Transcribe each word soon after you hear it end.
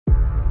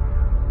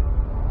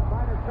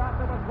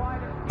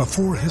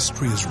Before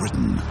history is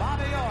written,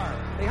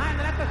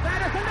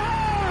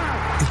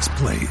 it's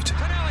played.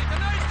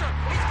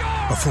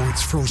 Before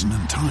it's frozen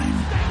in time,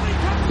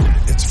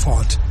 it's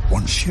fought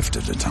one shift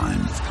at a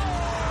time.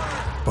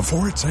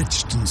 Before it's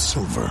etched in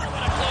silver,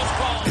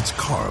 it's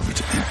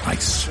carved in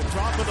ice.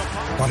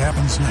 What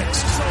happens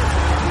next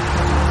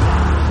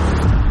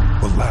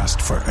will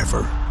last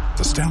forever.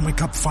 The Stanley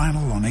Cup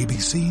Final on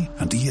ABC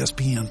and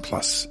ESPN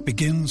Plus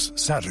begins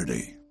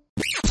Saturday.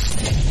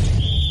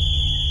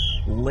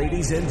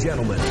 Ladies and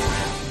gentlemen,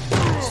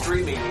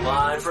 streaming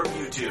live from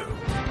YouTube,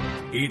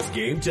 it's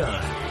game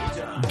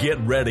time. Get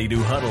ready to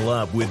huddle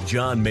up with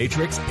John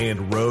Matrix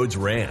and Rhodes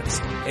Rants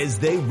as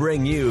they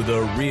bring you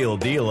the real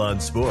deal on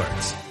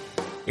sports.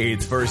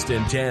 It's First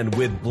and 10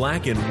 with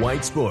Black and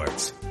White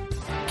Sports.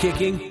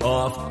 Kicking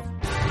off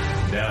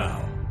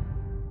now.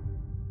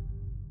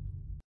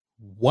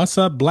 What's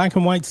up, Black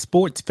and White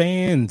Sports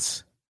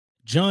fans?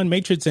 John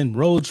Matrix and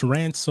Rhodes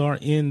Rants are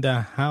in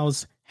the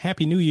house.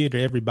 Happy New Year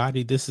to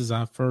everybody. This is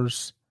our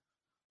first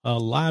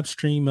live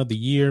stream of the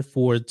year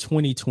for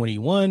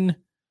 2021.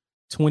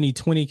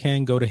 2020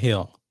 can go to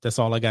hell. That's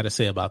all I got to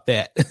say about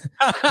that.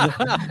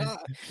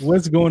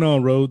 What's going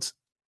on, Rhodes?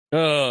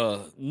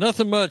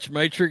 Nothing much,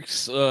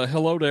 Matrix.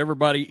 Hello to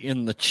everybody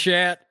in the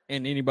chat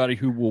and anybody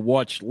who will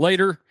watch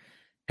later.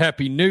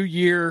 Happy New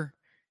Year.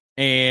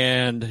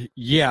 And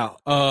yeah,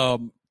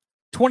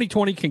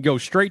 2020 can go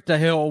straight to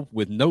hell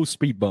with no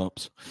speed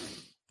bumps.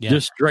 Yeah.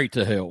 Just straight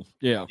to hell.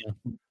 Yeah.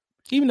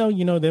 Even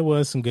though, there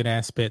was some good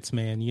aspects,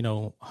 man.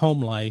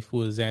 Home life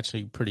was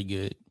actually pretty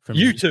good for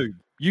me.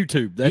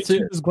 YouTube. That's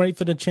it. It was great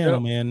for the channel,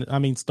 man. I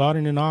mean,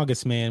 starting in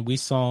August, man, we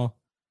saw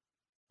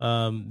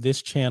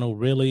this channel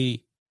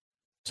really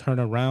turn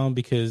around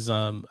because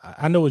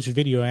I know which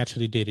video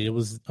actually did it. It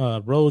was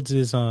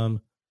Rhodes's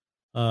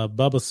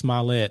Bubba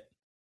Smollett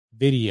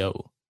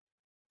video.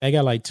 They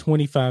got like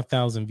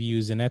 25,000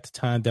 views, and at the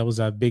time that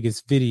was our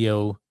biggest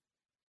video.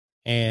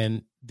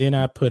 And then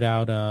I put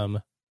out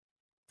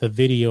the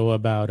video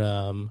about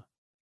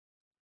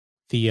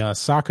the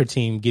soccer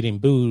team getting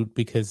booed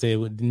because they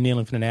were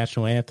kneeling for the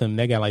national anthem.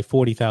 They got like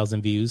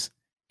 40,000 views.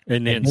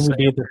 And then we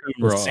did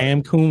the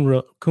Sam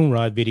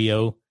Coonrod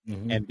video,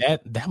 and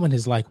that one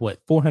is like what,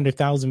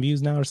 400,000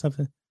 views now or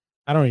something?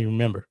 I don't even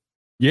remember.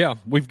 Yeah,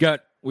 we've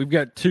got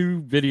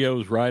two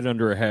videos right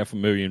under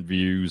 500,000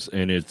 views,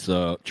 and it's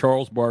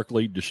Charles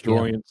Barkley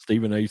destroying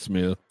Stephen A.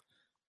 Smith.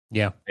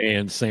 Yeah,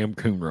 and Sam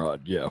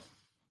Coonrod. Yeah.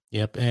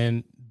 Yep,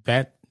 and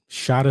that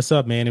shot us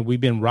up, man, and we've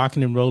been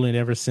rocking and rolling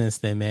ever since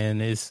then,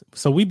 man.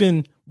 So we've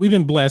been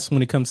blessed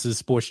when it comes to the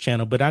sports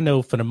channel, but I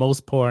know for the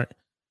most part,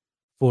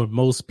 for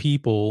most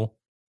people,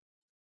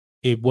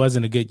 it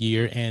wasn't a good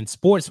year, and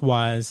sports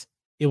wise,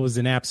 it was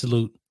an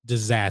absolute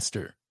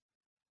disaster.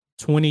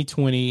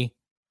 2020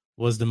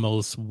 was the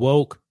most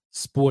woke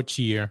sports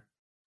year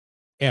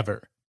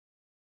ever.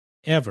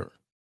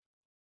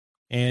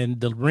 And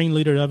the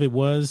ringleader of it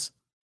was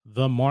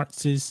the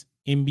Marxist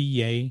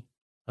NBA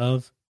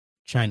of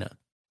China.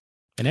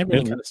 And that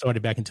really kind of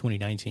started back in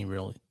 2019,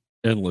 really.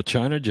 And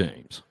LaChina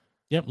James.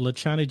 Yep,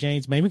 LaChina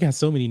James. Man, we got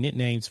so many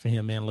nicknames for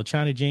him, man.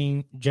 LaChina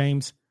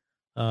James,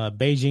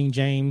 Beijing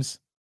James.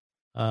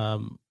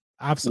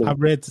 I've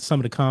read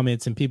some of the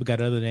comments, and people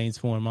got other names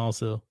for him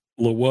also.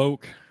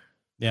 LaWoke.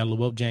 Yeah,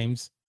 LaWoke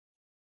James.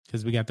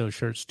 Because we got those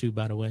shirts too,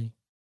 by the way.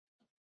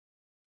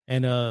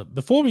 And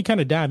before we kind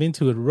of dive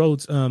into it,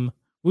 Rhodes, we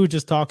were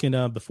just talking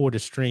before the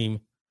stream.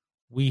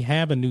 We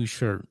have a new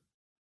shirt.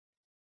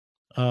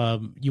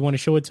 You want to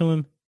show it to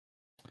him?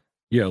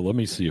 Yeah, let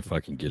me see if I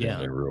can get in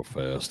there real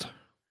fast.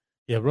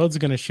 Yeah, Rhodes is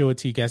going to show it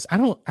to you guys.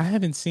 I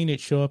haven't seen it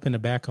show up in the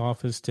back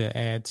office to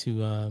add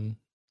to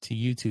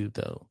YouTube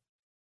though.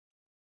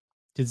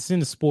 It's in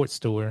the sports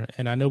store,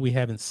 and I know we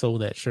haven't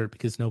sold that shirt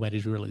because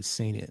nobody's really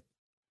seen it.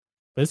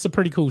 But it's a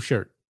pretty cool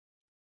shirt.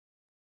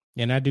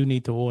 And I do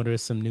need to order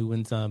some new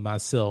ones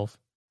myself.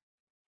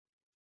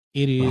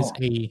 It is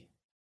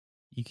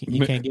you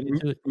can't get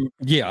into it?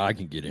 Yeah, I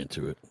can get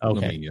into it.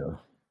 Okay.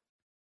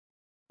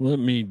 Let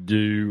me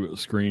do a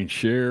screen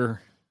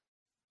share.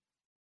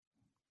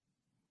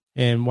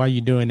 And while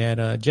you're doing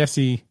that,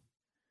 Jesse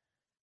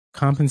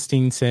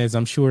Kompenstein says,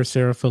 I'm sure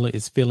Sarah Fuller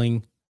is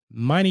feeling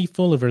mighty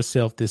full of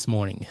herself this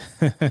morning.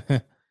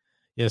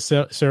 Yeah,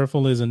 Sarah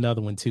Fuller is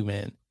another one too,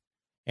 man.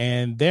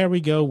 And there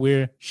we go.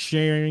 We're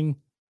sharing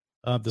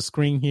the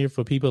screen here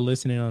for people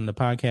listening on the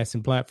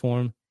podcasting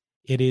platform.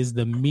 It is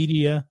the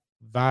Media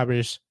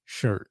Virus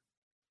shirt.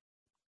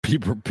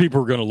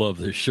 People are going to love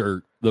this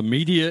shirt. The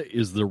media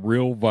is the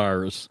real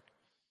virus.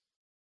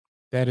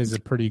 That is a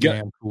pretty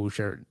damn cool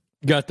shirt.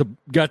 Got the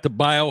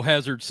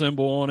biohazard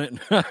symbol on it.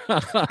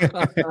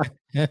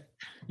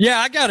 Yeah,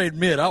 I got to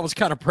admit, I was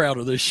kind of proud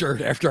of this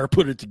shirt after I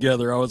put it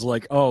together. I was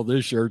like, oh,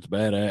 this shirt's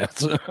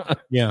badass.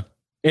 Yeah.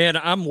 And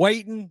I'm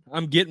waiting.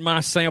 I'm getting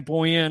my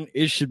sample in.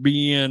 It should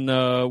be in,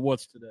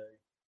 what's today?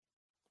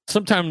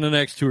 Sometime in the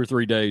next 2 or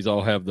 3 days,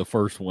 I'll have the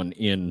first one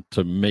in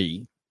to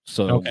me.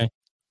 So okay.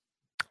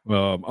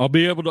 I'll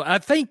be able to. I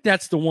think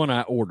that's the one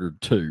I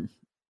ordered too.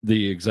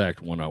 The exact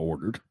one I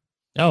ordered.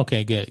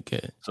 Okay, good.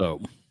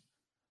 So,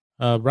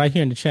 Right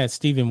here in the chat,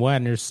 Stephen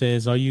Wadner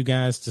says, "Are you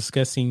guys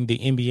discussing the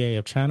NBA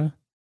of China?"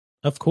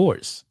 Of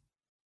course,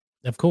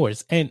 of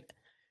course. And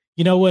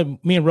you know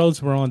what? Me and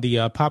Rose were on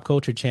the Pop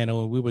Culture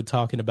channel, and we were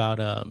talking about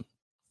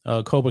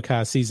Cobra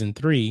Kai season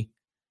 3.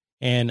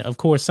 And of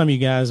course, some of you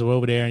guys were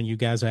over there, and you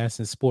guys are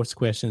asking sports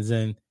questions.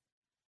 And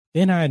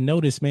then I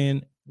noticed,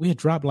 man, we had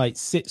dropped like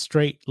 6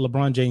 straight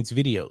LeBron James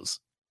videos.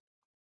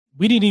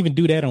 We didn't even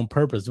do that on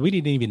purpose. We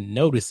didn't even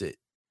notice it,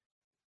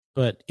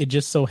 but it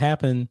just so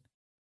happened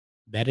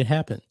that it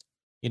happened,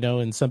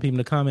 and some people in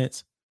the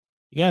comments,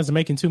 you guys are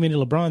making too many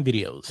LeBron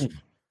videos.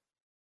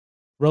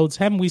 Rhodes,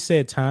 haven't we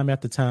said time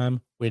after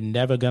time, we're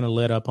never going to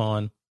let up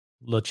on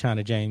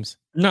LeChina James?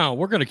 No,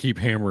 we're going to keep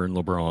hammering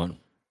LeBron.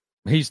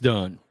 He's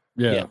done.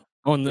 Yeah.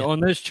 On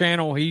this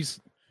channel,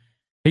 he's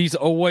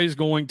always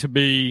going to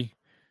be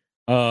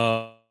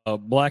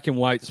black and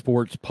white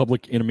sports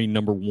public enemy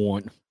number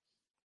 1.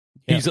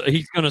 Yeah.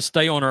 He's going to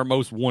stay on our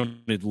most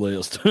wanted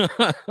list.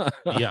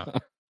 Yeah.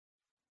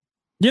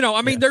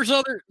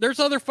 There's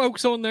other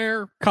folks on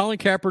there. Colin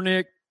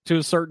Kaepernick to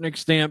a certain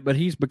extent, but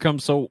he's become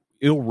so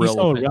irrelevant. He's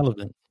so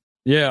irrelevant.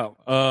 Yeah.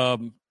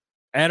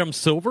 Adam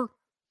Silver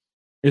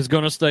is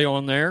going to stay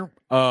on there.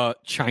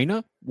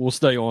 China will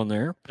stay on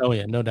there. Oh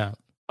yeah, no doubt.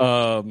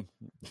 I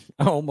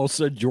almost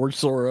said George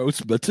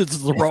Soros, but this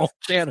is the wrong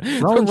channel.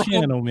 wrong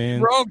channel,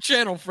 man. Wrong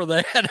channel for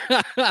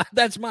that.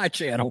 That's my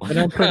channel. But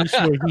I'm pretty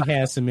sure he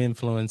has some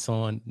influence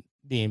on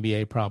the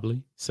NBA,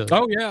 probably. So.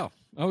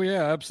 Oh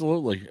yeah,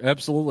 absolutely.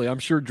 I'm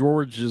sure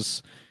George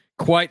is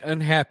quite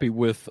unhappy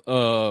with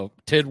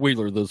Ted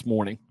Wheeler this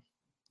morning.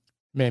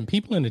 Man,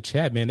 people in the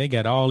chat, man, they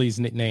got all these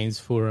nicknames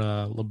for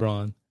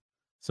LeBron.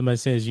 Somebody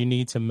says you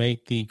need to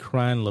make the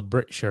crying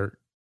LeBrit shirt.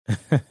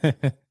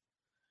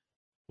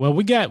 Well,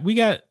 we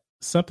got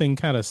something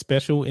kind of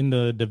special in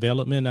the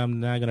development. I'm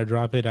not going to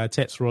drop it. I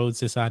text Rhodes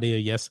this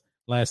idea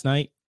last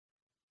night.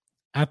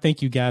 I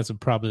think you guys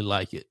would probably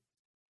like it.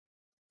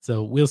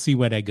 So we'll see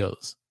where that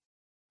goes.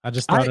 I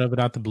just thought of it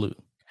out the blue.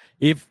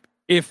 If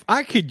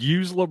I could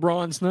use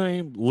LeBron's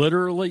name,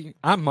 literally,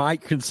 I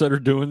might consider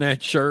doing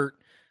that shirt.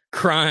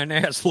 Crying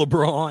ass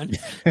LeBron,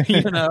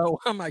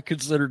 I might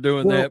consider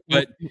doing that.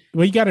 But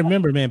you got to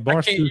remember, man, Barstool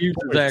I can't use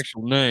his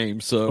actual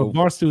name. So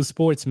Barstool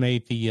Sports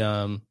made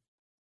the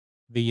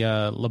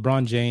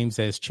LeBron James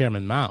as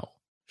Chairman Mao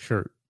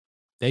shirt.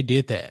 They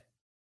did that.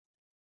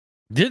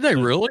 Did they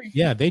really?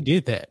 Yeah, they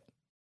did that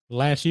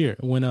last year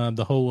when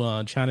the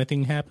whole China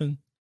thing happened.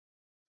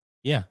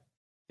 Yeah,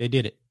 they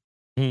did it.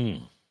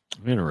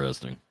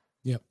 Interesting.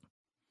 Yep.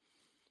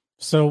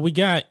 So we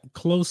got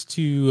close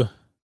to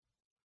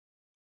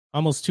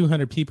almost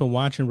 200 people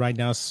watching right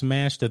now.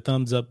 Smash the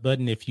thumbs up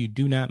button if you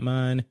do not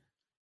mind.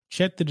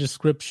 Check the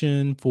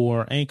description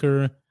for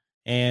Anchor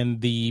and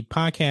the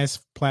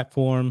podcast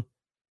platform.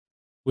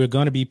 We're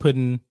going to be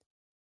putting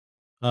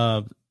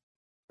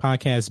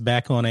podcasts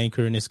back on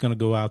Anchor, and it's going to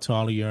go out to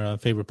all of your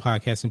favorite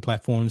podcasting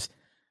platforms.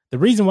 The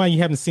reason why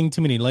you haven't seen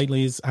too many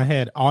lately is I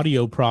had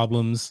audio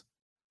problems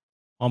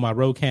on my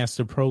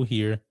Rodecaster Pro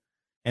here.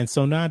 And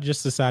so now I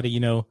just decided,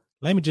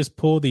 let me just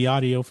pull the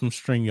audio from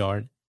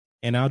StreamYard,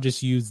 and I'll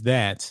just use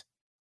that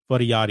for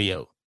the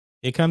audio.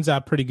 It comes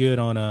out pretty good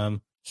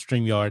on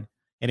StreamYard,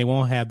 and it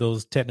won't have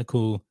those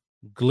technical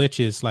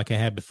glitches like I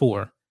had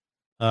before.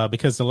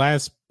 Because the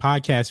last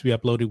podcast we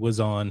uploaded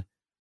was on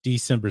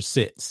December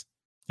 6th.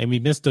 And we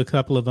missed a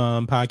couple of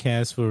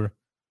podcasts for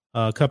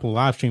a couple of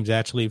live streams,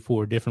 actually,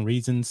 for different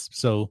reasons.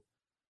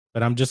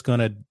 But I'm just going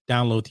to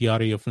download the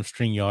audio from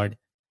StreamYard,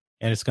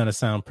 and it's going to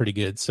sound pretty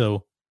good.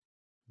 So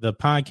the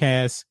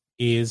podcast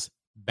is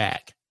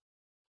back.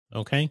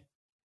 Okay?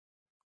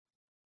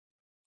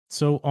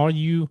 So are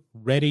you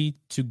ready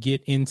to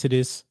get into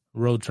this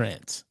road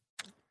trance?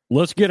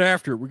 Let's get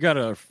after it. We got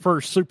a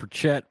first super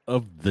chat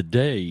of the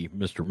day,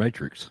 Mr.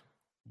 Matrix.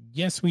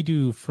 Yes, we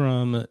do,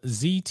 from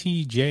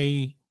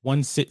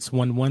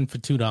ZTJ1611 for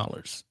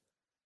 $2.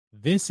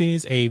 This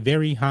is a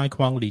very high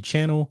quality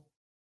channel.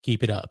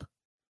 Keep it up.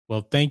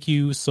 Well, thank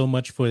you so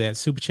much for that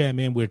super chat,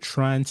 man. We're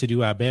trying to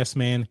do our best,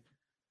 man.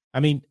 I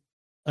mean,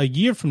 a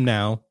year from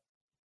now,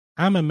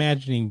 I'm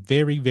imagining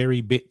very,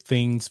 very big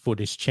things for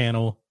this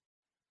channel.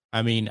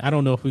 I mean, I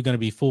don't know if we're going to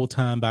be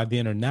full-time by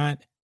then or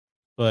not,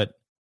 but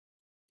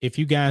if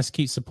you guys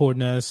keep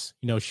supporting us,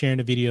 sharing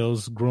the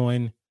videos,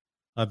 growing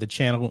the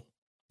channel,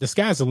 the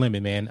sky's the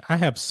limit, man. I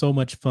have so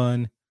much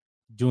fun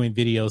doing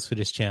videos for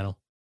this channel.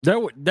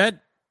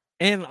 That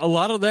and a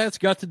lot of that's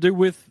got to do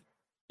with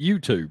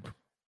YouTube.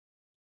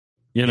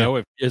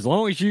 If as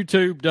long as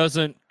YouTube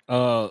doesn't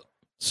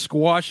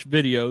squash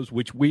videos,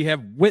 which we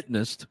have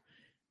witnessed,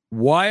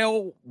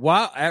 while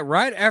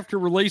right after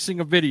releasing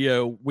a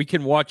video, we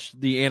can watch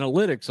the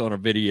analytics on a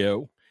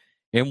video,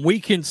 and we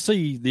can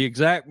see the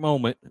exact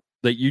moment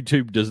that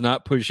YouTube does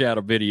not push out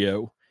a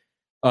video.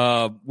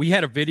 We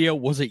had a video,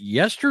 was it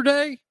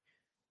yesterday?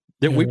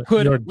 That we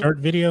put your dirt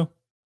video?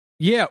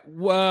 Yeah.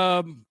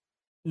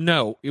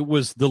 No, it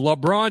was the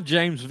LeBron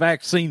James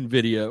vaccine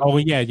video. Oh,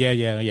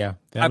 yeah.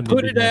 I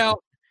put it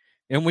out,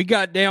 and we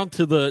got down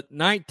to the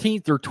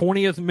 19th or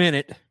 20th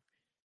minute,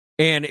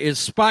 and it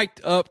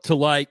spiked up to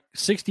like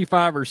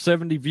 65 or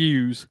 70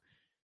 views.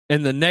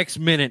 And the next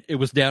minute it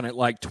was down at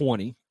like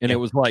 20. And it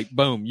was like,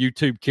 boom,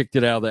 YouTube kicked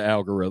it out of the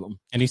algorithm.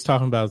 And he's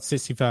talking about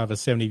 65 or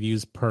 70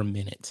 views per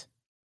minute.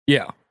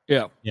 Yeah.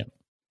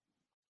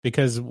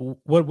 Because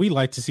what we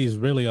like to see is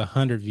really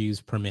 100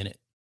 views per minute.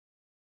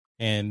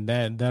 And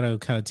that'll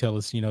kind of tell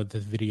us, the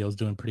video is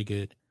doing pretty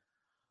good.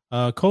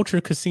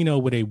 Culture Casino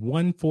with a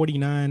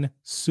 149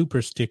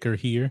 super sticker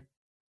here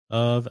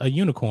of a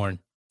unicorn.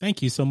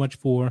 Thank you so much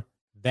for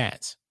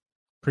that.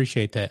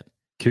 Appreciate that.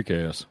 Kick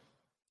ass.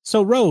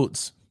 So,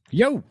 Rhodes.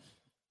 Yo.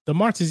 The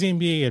Masters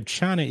NBA of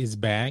China is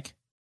back.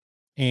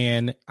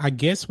 And I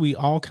guess we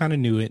all kind of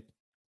knew it.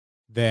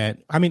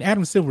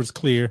 Adam Silver's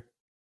clear.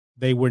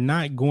 They were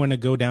not going to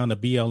go down the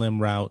BLM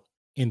route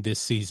in this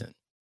season.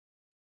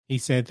 He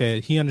said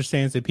that he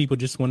understands that people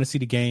just want to see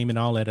the game and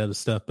all that other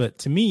stuff. But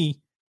to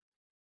me,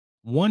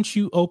 once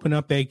you open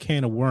up that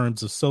can of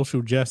worms of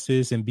social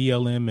justice and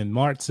BLM and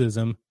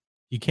Marxism,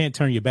 you can't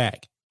turn your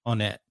back on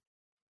that.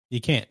 You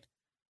can't.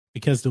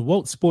 Because the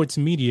woke sports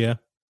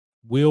media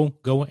will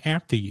go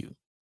after you.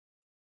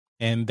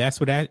 And that's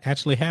what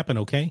actually happened,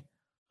 okay?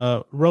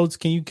 Rhodes,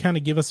 can you kind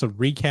of give us a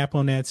recap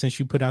on that since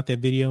you put out that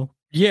video?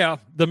 Yeah,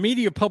 the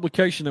media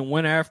publication that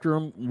went after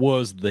him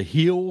was The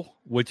Hill,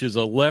 which is a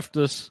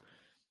leftist,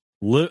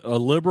 a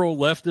liberal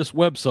leftist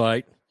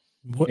website.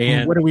 What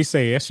do we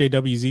say?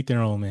 SJWs eat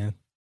their own, man.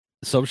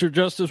 Social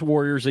justice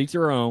warriors eat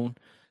their own.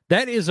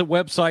 That is a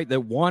website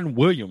that Juan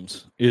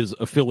Williams is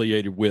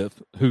affiliated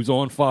with, who's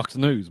on Fox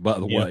News, by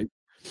the way.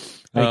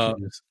 Fake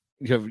news.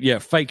 Yeah,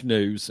 fake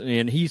news.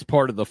 And he's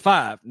part of the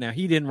Five. Now,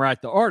 he didn't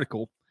write the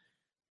article,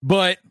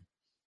 but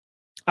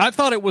I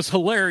thought it was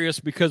hilarious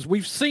because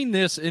we've seen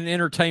this in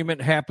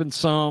entertainment happen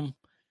some.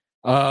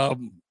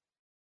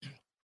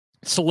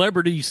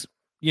 Celebrities,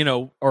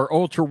 are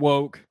ultra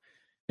woke.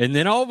 And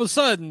then all of a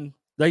sudden,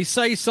 they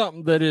say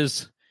something that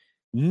is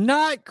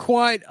not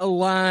quite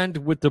aligned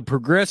with the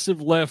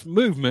progressive left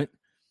movement.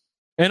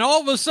 And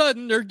all of a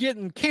sudden, they're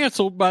getting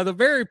canceled by the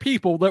very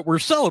people that were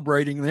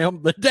celebrating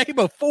them the day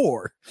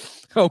before.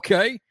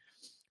 Okay?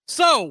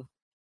 So,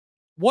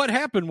 what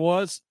happened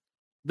was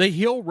The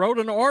Hill wrote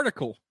an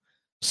article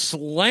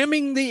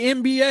slamming the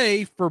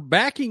NBA for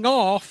backing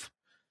off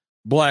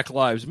Black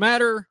Lives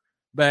Matter,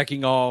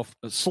 backing off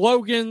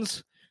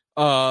slogans,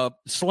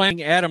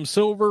 slamming Adam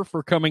Silver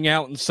for coming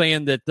out and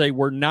saying that they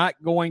were not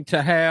going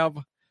to have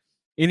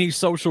any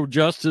social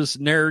justice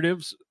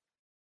narratives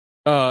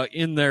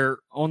on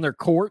their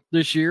court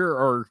this year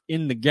or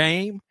in the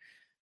game.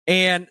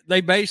 And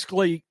they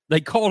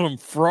called them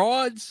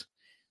frauds,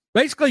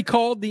 basically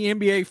called the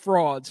NBA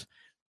frauds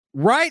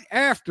right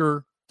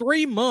after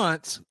 3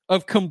 months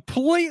of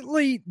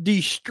completely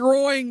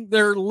destroying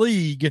their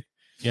league.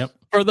 Yep.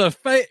 For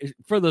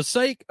the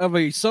sake of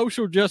a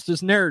social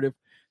justice narrative.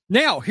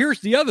 Now,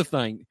 here's the other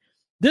thing.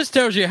 This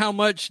tells you how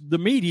much the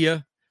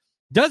media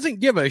doesn't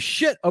give a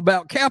shit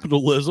about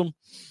capitalism,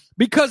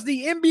 because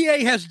the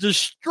NBA has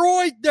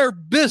destroyed their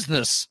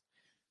business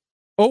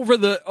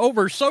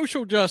over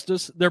social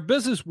justice. Their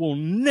business will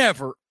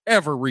never,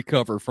 ever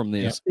recover from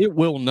this. Yep. It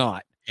will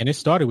not. And it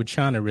started with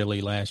China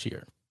really last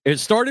year. It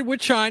started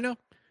with China,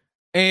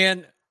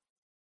 and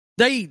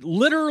they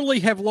literally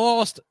have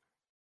lost,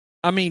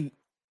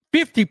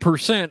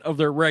 50% of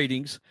their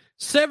ratings,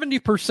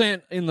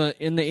 70% in the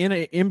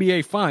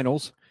NBA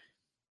finals,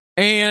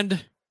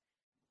 and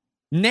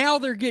now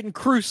they're getting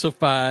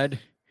crucified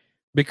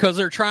because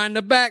they're trying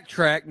to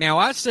backtrack. Now,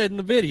 I said in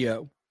the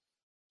video,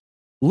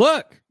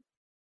 look,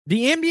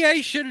 the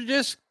NBA should have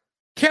just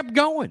kept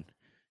going.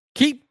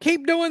 Keep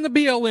doing the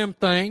BLM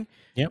thing.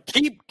 Yep.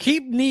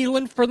 Keep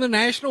kneeling for the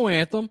national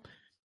anthem.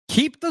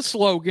 Keep the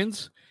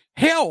slogans.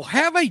 Hell,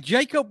 have a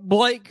Jacob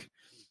Blake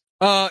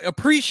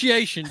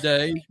appreciation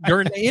day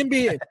during the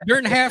NBA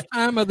during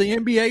halftime of the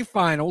NBA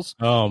finals.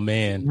 Oh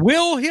man.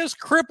 Will his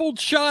crippled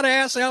shot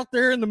ass out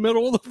there in the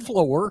middle of the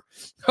floor.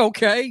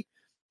 Okay.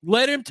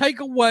 Let him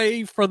take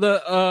away for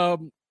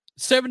the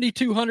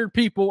 7,200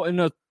 people in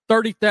a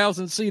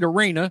 30,000 seat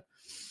arena.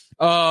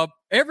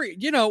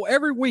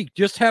 Every week,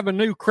 just have a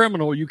new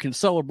criminal you can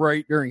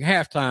celebrate during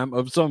halftime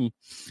of some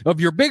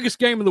of your biggest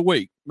game of the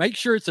week. Make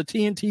sure it's a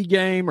TNT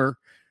game or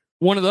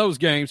one of those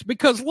games,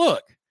 because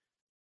look,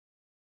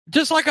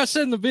 just like I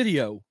said in the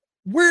video,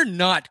 we're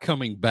not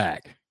coming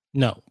back.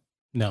 No.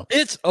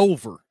 It's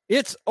over.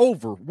 It's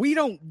over. We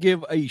don't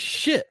give a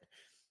shit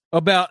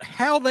about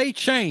how they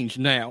change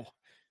now.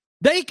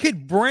 They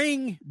could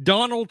bring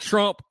Donald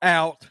Trump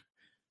out,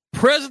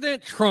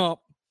 President Trump.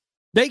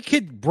 They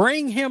could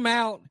bring him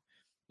out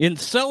in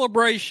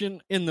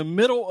celebration in the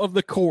middle of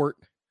the court.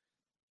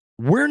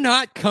 We're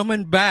not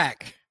coming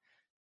back.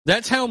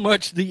 That's how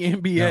much the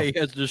NBA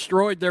has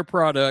destroyed their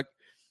product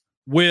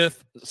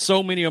with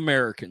so many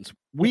Americans.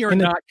 We are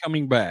not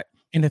coming back.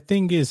 And the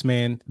thing is,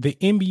 man, the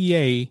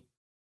NBA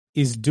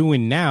is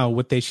doing now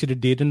what they should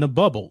have did in the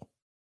bubble.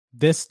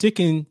 They're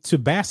sticking to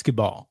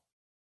basketball.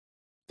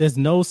 There's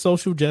no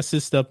social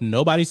justice stuff.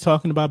 Nobody's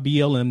talking about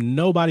BLM.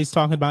 Nobody's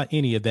talking about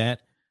any of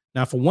that.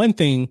 Now, for one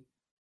thing,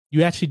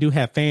 you actually do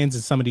have fans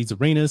in some of these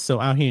arenas. So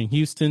out here in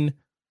Houston,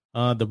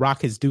 the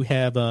Rockets do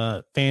have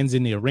fans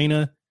in the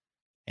arena,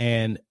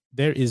 and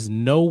there is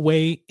no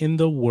way in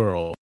the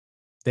world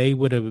they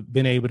would have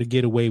been able to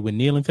get away with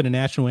kneeling for the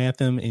national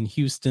anthem in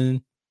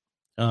Houston,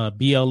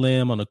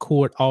 BLM on the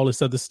court, all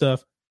this other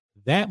stuff.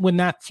 That would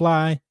not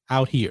fly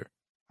out here.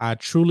 I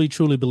truly,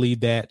 truly believe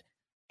that.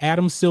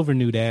 Adam Silver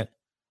knew that.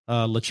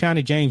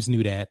 LaChana James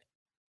knew that.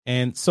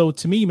 And so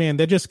to me, man,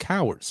 they're just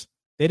cowards.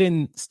 They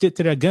didn't stick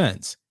to their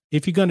guns.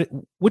 If you're going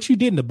to, what you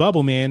did in the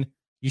bubble, man,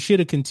 you should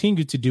have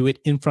continued to do it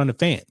in front of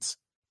fans.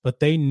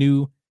 But they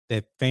knew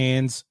that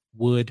fans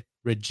would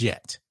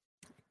reject.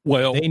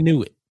 Well, they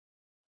knew it.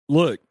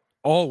 Look,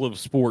 all of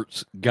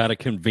sports got a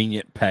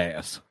convenient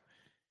pass.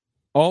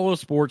 All of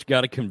sports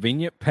got a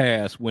convenient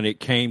pass when it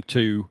came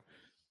to,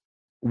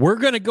 we're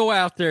going to go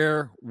out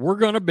there. We're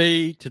going to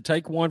be, to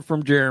take one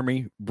from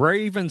Jeremy,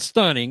 brave and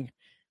stunning.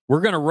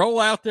 We're going to roll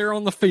out there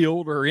on the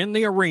field or in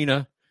the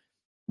arena.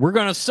 We're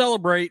going to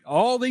celebrate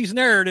all these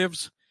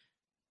narratives.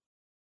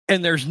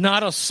 And there's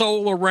not a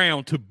soul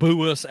around to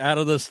boo us out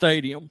of the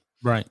stadium.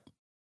 Right.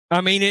 I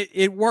mean,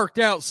 it worked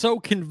out so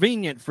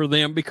convenient for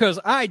them, because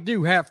I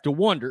do have to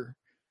wonder,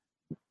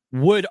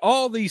 would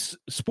all these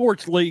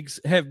sports leagues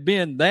have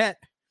been that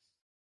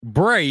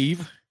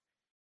brave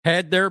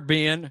had there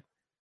been,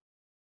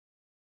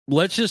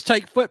 let's just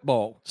take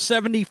football,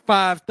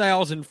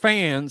 75,000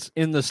 fans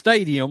in the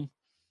stadium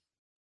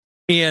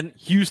in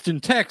Houston,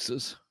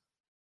 Texas?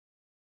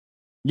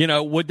 You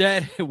know, would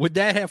that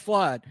have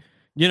flied?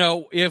 You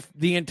know, if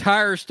the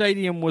entire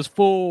stadium was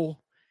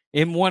full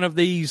in one of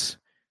these,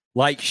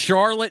 like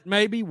Charlotte,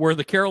 maybe, where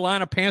the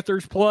Carolina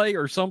Panthers play,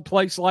 or some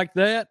place like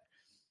that,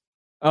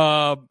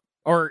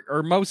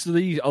 or most of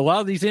these, a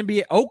lot of these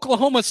NBA,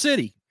 Oklahoma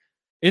City,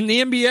 in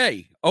the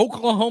NBA,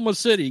 Oklahoma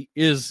City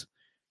is,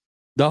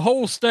 the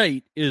whole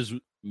state is,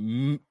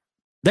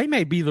 they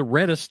may be the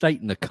reddest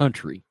state in the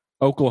country,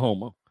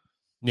 Oklahoma.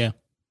 Yeah.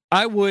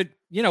 I would,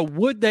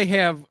 would they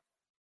have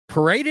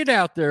paraded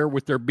out there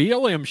with their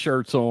BLM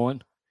shirts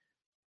on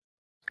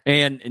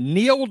and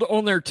kneeled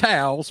on their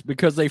towels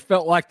because they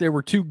felt like they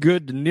were too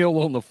good to kneel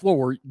on the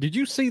floor? Did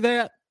you see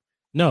that?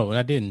 No,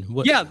 I didn't.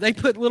 What? Yeah, they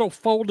put little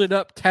folded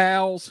up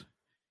towels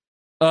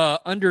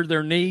under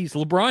their knees.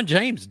 LeBron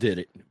James did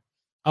it.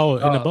 Oh,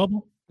 in the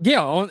bubble?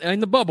 Yeah,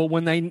 in the bubble,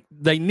 when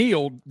they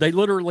kneeled, they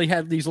literally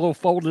had these little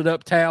folded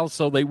up towels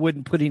so they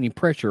wouldn't put any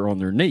pressure on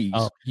their knees.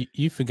 Oh,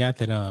 you forgot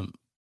that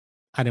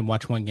I didn't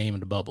watch one game in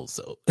the bubble,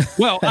 so.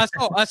 Well,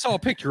 I saw a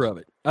picture of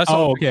it.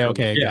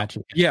 Okay, yeah.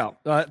 Gotcha. Yeah,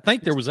 I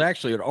think there was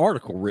actually an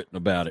article written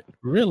about it.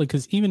 Really?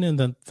 Because even in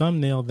the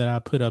thumbnail that I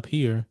put up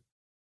here,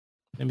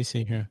 let me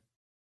see here,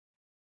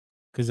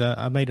 because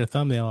I made a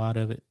thumbnail out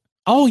of it.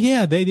 Oh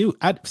yeah, they do.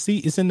 I see.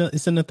 It's in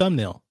the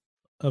thumbnail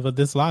of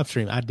this live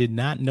stream. I did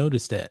not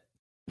notice that.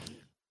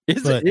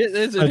 Is it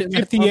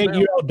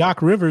 58-year-old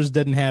Doc Rivers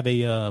doesn't have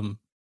a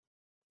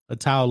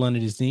towel under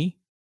his knee?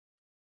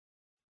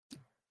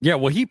 Yeah,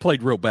 well, he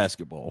played real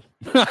basketball.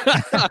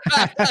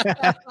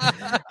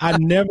 I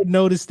never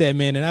noticed that,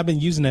 man, and I've been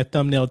using that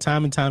thumbnail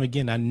time and time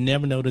again. I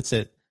never noticed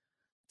that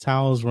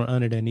towels were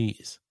under their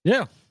knees.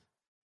 Yeah.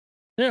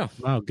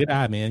 Wow, good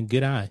eye, man.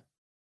 Good eye.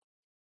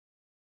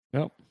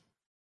 Yep.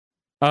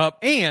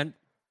 And,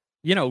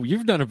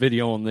 you've done a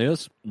video on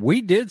this.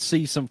 We did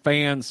see some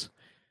fans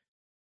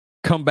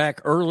come back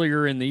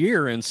earlier in the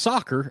year in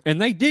soccer,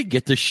 and they did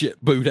get the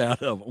shit booed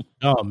out of them.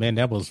 Oh man,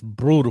 that was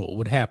brutal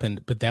what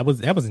happened, but that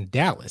was in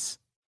Dallas.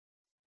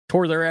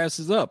 Tore their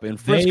asses up in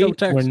Frisco,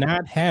 Texas. We're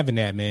not having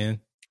that, man.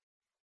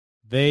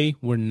 They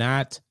were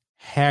not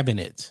having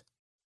it.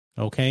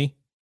 Okay?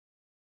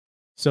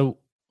 So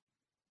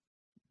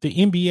the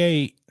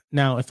NBA,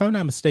 now, if I'm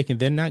not mistaken,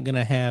 they're not going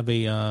to have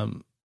a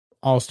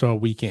All-Star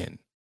weekend.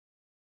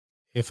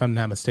 If I'm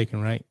not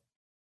mistaken, right?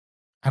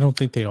 I don't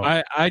think they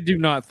are. I do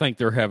not think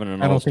they're having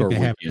an All-Star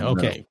weekend.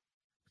 Okay.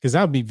 Because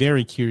I would be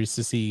very curious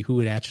to see who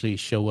would actually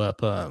show up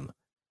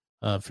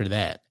for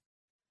that.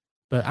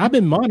 But I've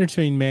been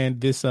monitoring, man,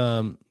 this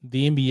the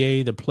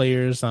NBA, the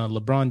players,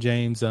 LeBron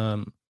James,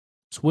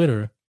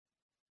 Twitter.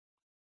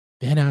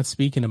 They're not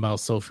speaking about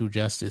social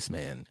justice,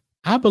 man.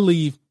 I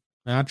believe,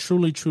 and I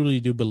truly, truly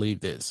do believe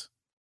this.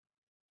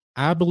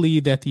 I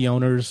believe that the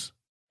owners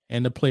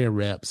and the player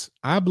reps,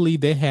 I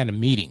believe they had a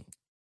meeting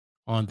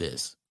on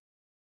this.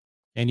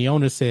 And the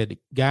owner said,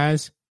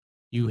 guys,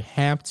 you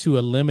have to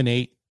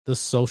eliminate the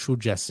social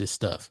justice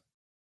stuff.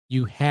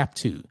 You have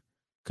to.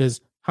 Because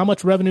how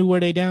much revenue were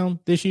they down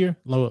this year?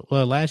 Well,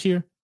 last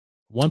year?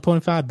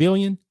 1.5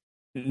 billion?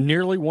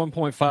 Nearly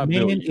 1.5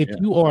 billion. If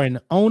you are an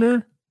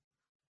owner,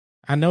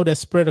 I know that's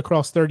spread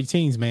across 30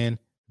 teams, man.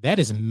 That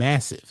is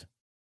massive.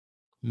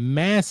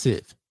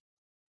 Massive.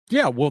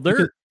 Yeah, well,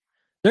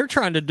 they're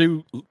trying to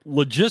do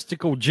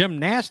logistical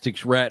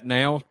gymnastics right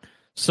now,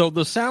 so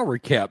the salary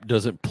cap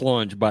doesn't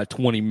plunge by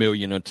 20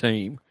 million a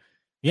team.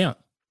 Yeah.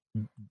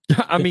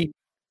 I mean,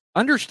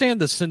 understand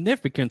the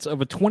significance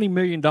of a $20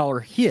 million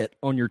hit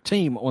on your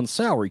team on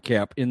salary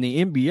cap in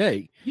the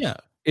NBA. Yeah.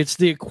 It's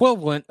the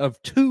equivalent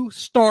of two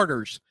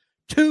starters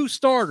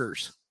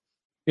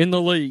in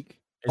the league.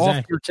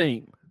 off your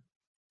team.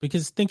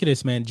 Because think of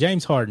this, man.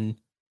 James Harden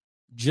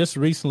just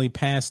recently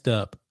passed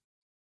up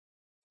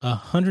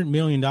 $100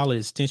 million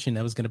extension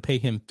that was going to pay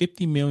him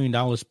 $50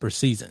 million per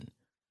season.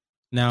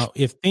 Now,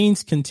 if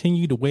things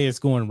continue the way it's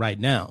going right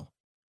now,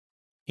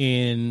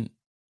 in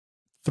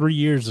 3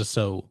 years or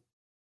so,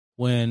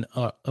 when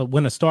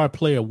a star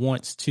player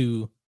wants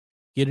to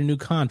get a new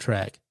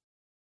contract,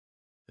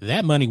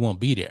 that money won't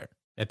be there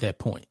at that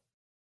point.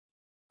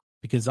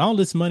 Because all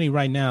this money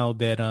right now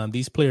that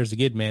these players are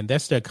getting, man,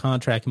 that's their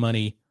contract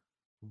money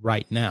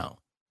right now.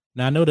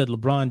 Now, I know that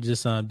LeBron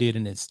just did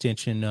an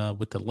extension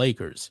with the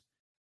Lakers.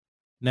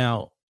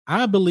 Now,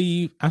 I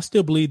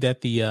still believe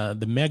that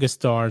the mega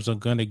stars are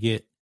going to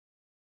get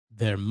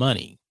their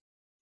money.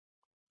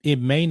 It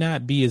may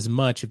not be as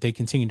much if they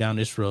continue down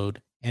this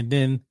road. And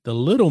then the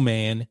little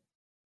man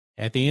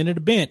at the end of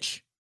the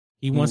bench,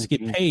 he wants to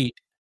get paid.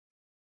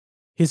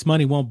 His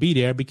money won't be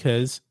there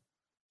because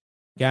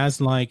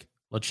guys like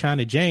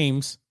LaChina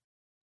James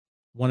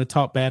want to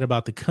talk bad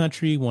about the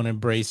country, want to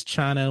embrace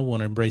China,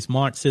 want to embrace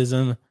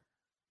Marxism.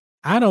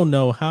 I don't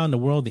know how in the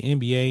world the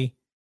NBA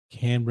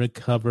can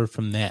recover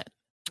from that.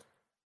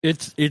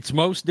 It's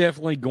most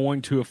definitely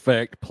going to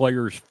affect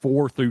players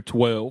 4 through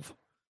 12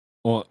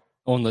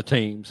 on the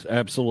teams.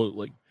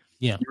 Absolutely.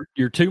 Yeah.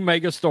 Your 2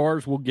 mega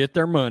stars will get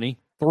their money,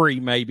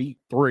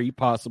 3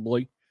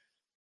 possibly.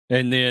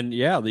 And then,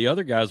 the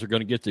other guys are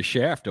going to get the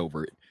shaft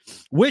over it.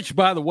 Which,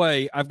 by the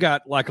way, I've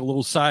got like a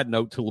little side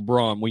note to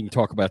LeBron. We can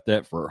talk about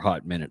that for a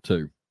hot minute,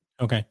 too.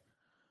 Okay.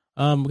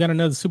 We got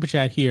another super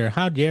chat here.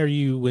 How dare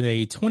you with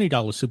a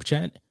 $20 super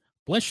chat?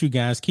 Bless you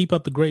guys. Keep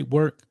up the great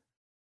work.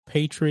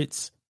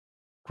 Patriots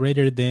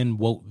greater than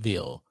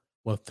Wokeville.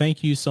 Well,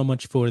 thank you so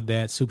much for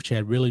that super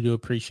chat. Really do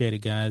appreciate it,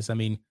 guys. I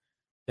mean,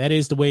 that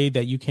is the way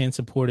that you can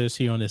support us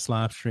here on this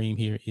live stream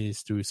here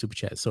is through super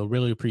chat. So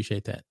really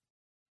appreciate that.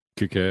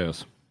 Kick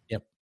ass.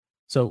 Yep.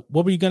 So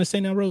what were you going to say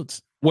now,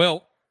 Rhodes?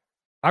 Well,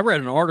 I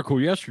read an article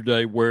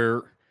yesterday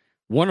where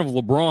one of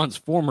LeBron's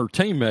former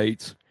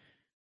teammates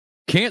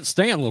can't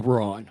stand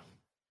LeBron.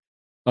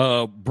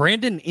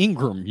 Brandon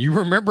Ingram. You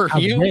remember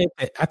him?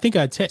 I think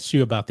I texted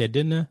you about that,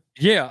 didn't I?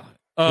 Yeah.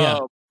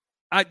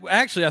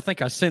 I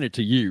think I sent it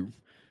to you.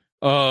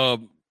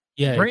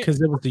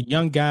 Because it was the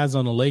young guys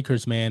on the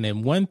Lakers, man.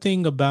 And one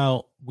thing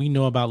we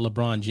know about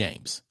LeBron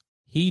James,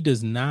 he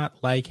does not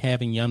like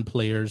having young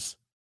players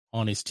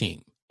on his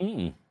team.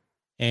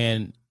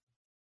 And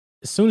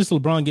as soon as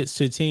LeBron gets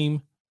to the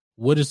team,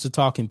 what is the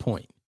talking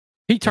point?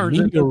 He turns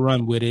into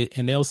run with it,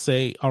 and they'll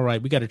say, all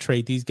right, we got to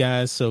trade these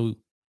guys. So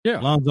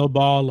Lonzo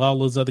Ball, all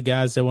those other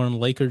guys that were on the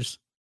Lakers,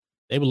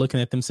 they were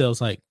looking at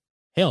themselves like,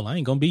 hell, I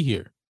ain't going to be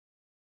here.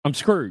 I'm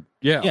screwed.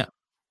 Yeah.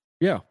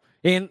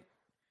 And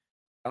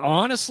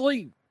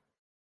honestly,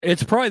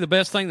 it's probably the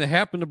best thing that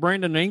happened to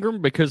Brandon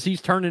Ingram because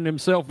he's turning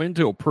himself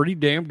into a pretty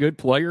damn good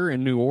player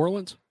in New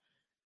Orleans.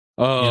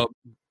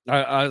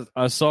 I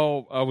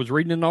was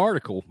reading an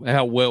article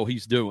how well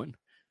he's doing.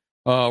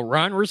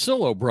 Ryan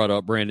Russillo brought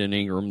up Brandon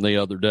Ingram the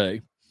other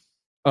day.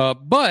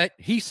 But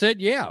he said,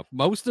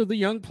 most of the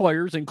young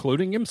players,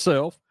 including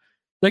himself,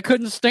 they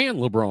couldn't stand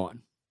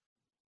LeBron.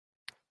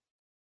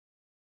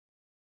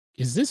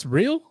 Is this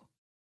real?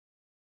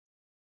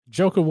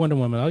 Joker Wonder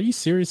Woman, are you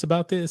serious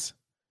about this?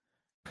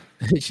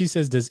 She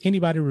says, does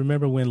anybody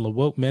remember when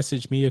LeWoke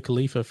messaged Mia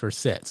Khalifa for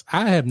sets?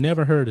 I have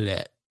never heard of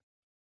that.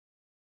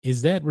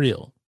 Is that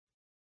real?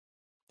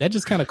 That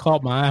just kind of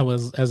caught my eye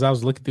as I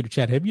was looking through the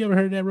chat. Have you ever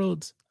heard that,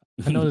 Rhodes?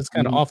 I know it's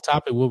kind of off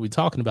topic what we're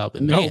talking about,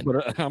 but no,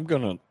 but I'm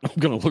gonna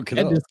look it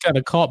up. That just kind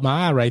of caught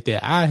my eye right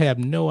there. I have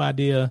no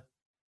idea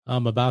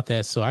about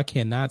that, so I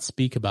cannot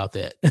speak about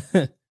that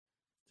to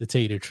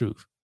tell you the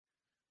truth.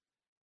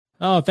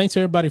 Oh, thanks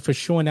everybody for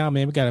showing out,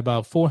 man. We got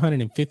about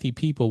 450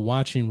 people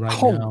watching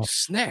right now. Oh,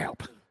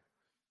 snap.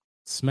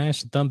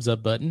 Smash the thumbs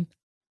up button.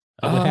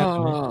 What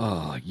happened,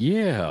 man?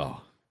 Yeah.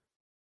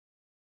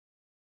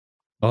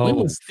 When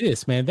was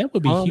this, man? That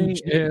would be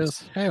huge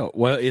as hell.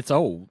 Well, it's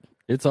old.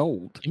 It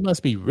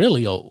must be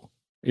really old.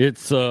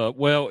 It's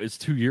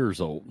 2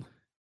 years old.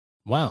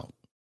 Wow.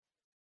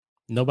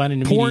 Nobody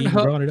in the media even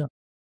brought it up.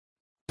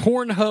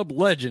 Pornhub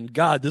legend.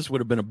 God, this would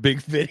have been a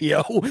big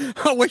video.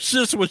 I wish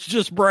this was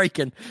just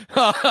breaking.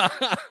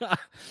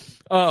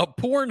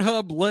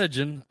 Pornhub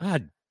legend.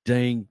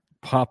 Dang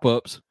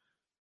pop-ups.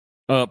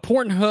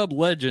 Pornhub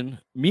legend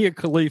Mia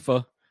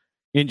Khalifa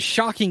in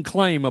shocking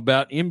claim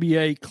about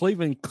NBA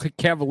Cleveland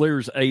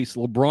Cavaliers ace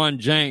LeBron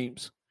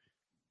James.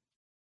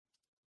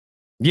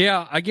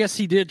 Yeah, I guess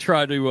he did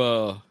try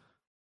to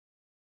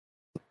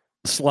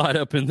slide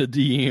up in the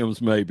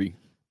DMs, maybe.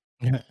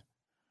 Yeah.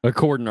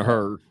 According to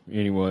her,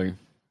 anyway.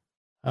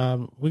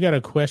 We got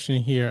a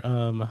question here.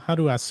 How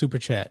do I super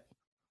chat?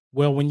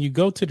 Well, when you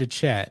go to the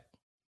chat,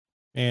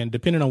 and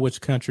depending on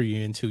which country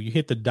you're into, you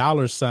hit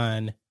the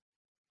 $sign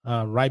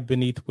right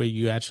beneath where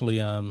you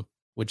actually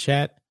would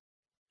chat,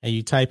 and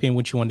you type in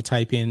what you want to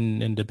type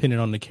in, and depending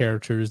on the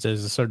characters,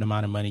 there's a certain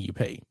amount of money you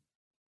pay.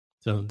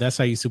 So that's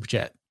how you super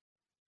chat.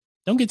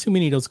 Don't get too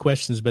many of those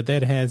questions, but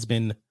that has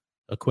been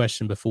a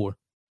question before.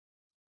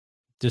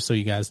 Just so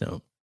you guys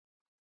know.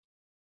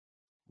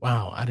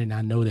 Wow, I did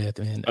not know that,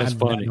 man. That's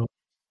funny.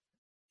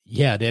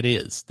 Yeah, that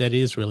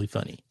is really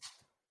funny.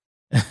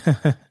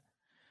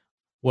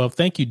 Well,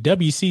 thank you.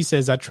 WC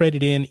says, I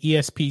traded in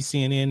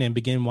ESPN and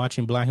began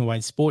watching black and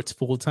white sports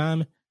full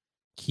time.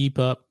 Keep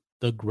up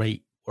the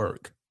great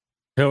work.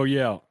 Hell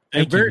yeah.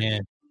 Thank you,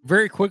 man.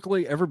 Very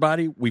quickly,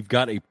 everybody, we've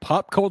got a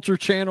pop culture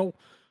channel.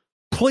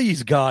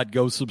 Please, God,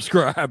 go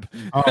subscribe.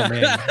 Oh,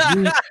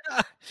 man.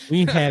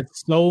 We had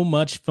so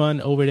much fun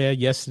over there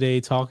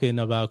yesterday talking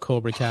about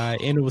Cobra Kai,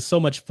 and it was so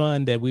much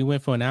fun that we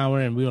went for an hour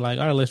and we were like,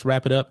 all right, let's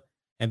wrap it up.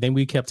 And then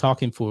we kept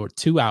talking for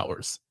 2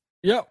 hours.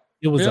 Yep.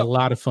 It was a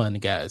lot of fun,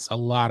 guys. A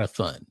lot of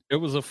fun. It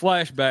was a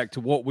flashback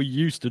to what we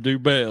used to do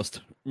best.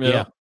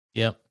 Yep.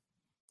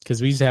 Because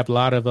we used to have a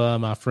lot of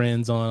my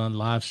friends on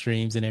live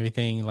streams and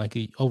everything like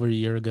over a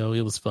year ago.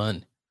 It was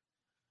fun.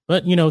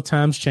 But,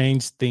 times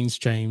change, things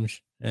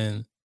change.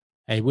 And,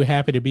 hey, we're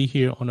happy to be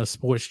here on a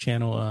sports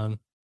channel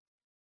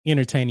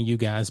entertaining you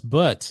guys.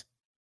 But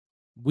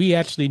we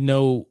actually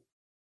know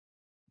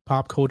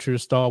pop culture,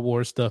 Star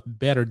Wars stuff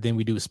better than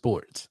we do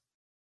sports.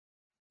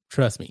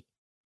 Trust me.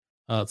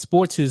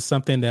 Sports is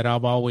something that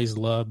I've always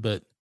loved,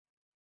 but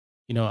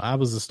I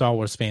was a Star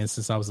Wars fan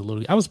since I was a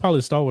little. I was probably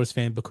a Star Wars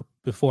fan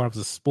before I was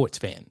a sports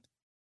fan.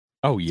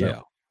 Oh yeah,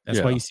 so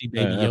that's why you see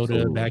Baby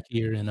Yoda back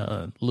here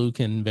and Luke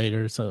and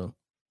Vader. So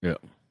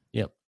yep.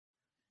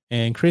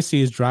 And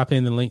Chrissy is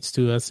dropping the links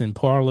to us in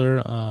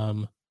Parler,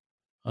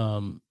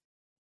 channel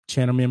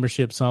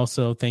memberships.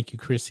 Also, thank you,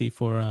 Chrissy,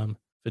 for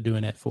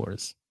doing that for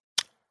us.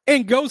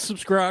 And go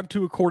subscribe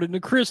to According to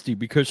Christy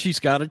because she's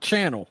got a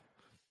channel.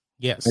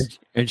 Yes.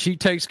 And she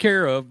takes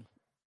care of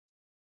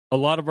a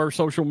lot of our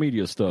social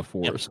media stuff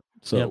for us.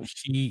 So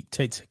she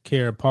takes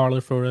care of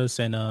Parler for us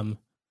and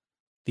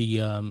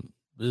the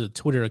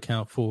Twitter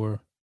account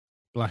for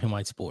Black and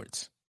White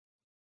Sports.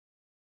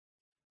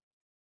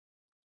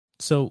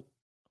 So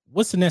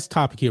what's the next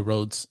topic here,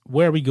 Rhodes?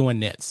 Where are we going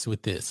next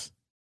with this?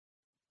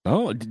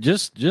 Oh,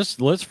 just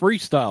let's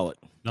freestyle it.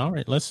 All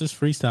right, let's just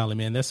freestyle it,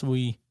 man. That's what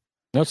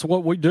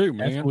we do,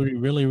 man. That's what we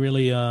really,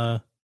 really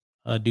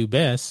do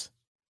best.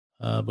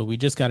 But we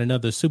just got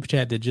another super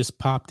chat that just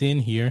popped in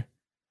here.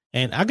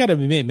 And I got to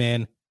admit,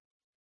 man,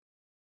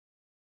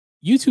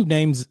 YouTube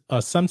names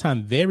are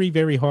sometimes very,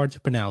 very hard to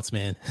pronounce,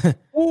 man.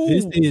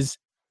 This is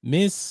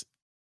Miss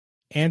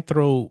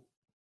Anthro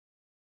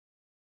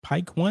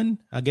Pike One.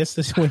 I guess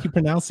that's the way you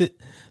pronounce it.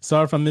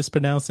 Sorry if I'm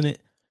mispronouncing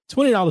it.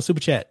 $20 super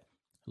chat.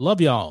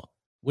 Love y'all.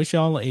 Wish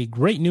y'all a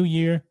great new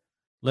year.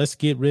 Let's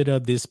get rid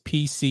of this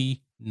PC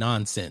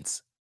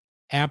nonsense.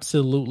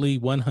 Absolutely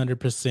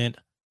 100%.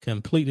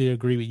 Completely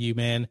agree with you,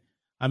 man.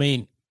 I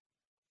mean,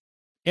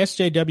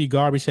 SJW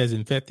garbage has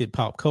infected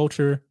pop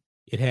culture.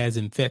 It has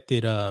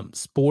infected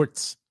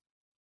sports.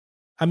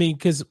 I mean,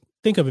 because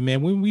think of it,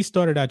 man. When we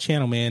started our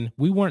channel, man,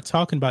 we weren't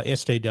talking about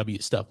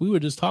SJW stuff. We were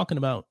just talking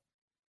about,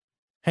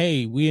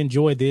 hey, we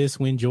enjoyed this,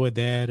 we enjoyed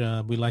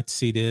that. We like to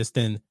see this.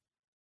 Then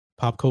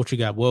pop culture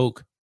got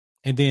woke.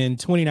 And then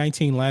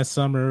 2019, last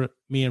summer,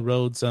 me and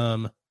Rhodes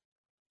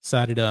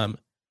decided,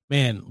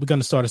 man, we're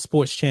going to start a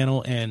sports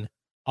channel. And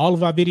all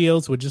of our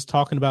videos were just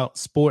talking about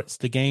sports,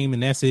 the game,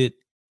 and that's it.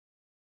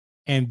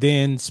 And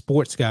then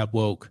sports got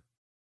woke.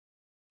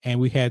 And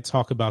we had to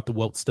talk about the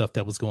woke stuff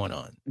that was going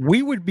on.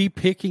 We would be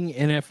picking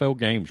NFL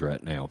games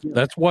right now. Yep.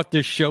 That's what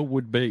this show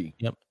would be.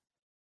 Yep.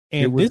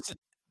 And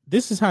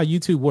this is how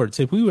YouTube works.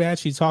 If we were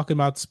actually talking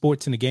about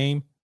sports in the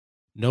game,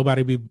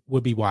 nobody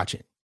would be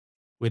watching.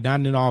 We're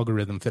not in an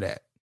algorithm for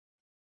that.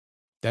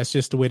 That's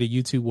just the way that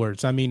YouTube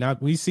works. I mean,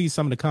 we see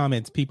some of the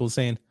comments, people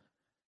saying,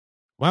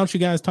 why don't you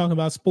guys talk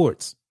about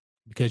sports?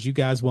 Because you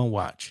guys won't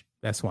watch.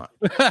 That's why.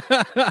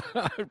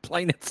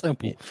 Plain and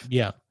simple.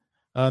 Yeah.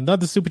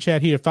 Another super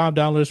chat here,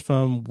 $5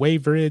 from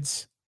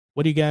Waverids.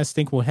 What do you guys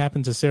think will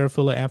happen to Sarah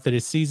Fuller after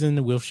this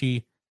season? Will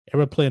she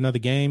ever play another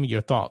game?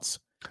 Your thoughts?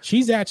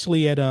 She's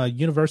actually at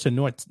University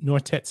of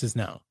North Texas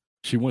now.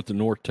 She went to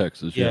North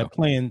Texas. Yeah,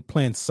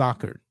 playing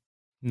soccer,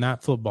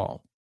 not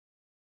football.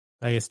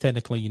 I guess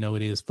technically,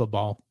 it is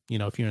football,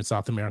 if you're in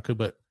South America,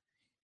 but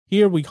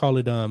here we call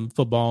it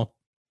football.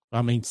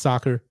 I mean,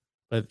 soccer,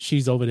 but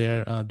she's over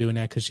there doing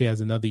that because she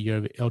has another year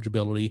of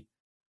eligibility.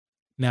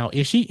 Now,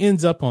 if she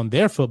ends up on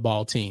their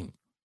football team,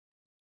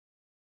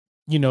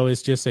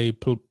 it's just a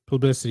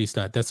publicity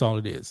stunt. That's all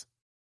it is.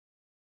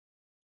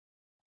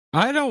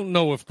 I don't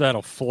know if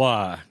that'll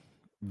fly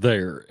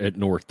there at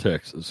North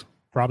Texas.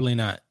 Probably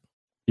not.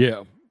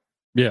 Yeah.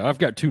 Yeah, I've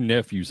got 2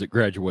 nephews that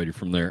graduated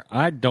from there.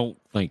 I don't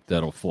think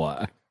that'll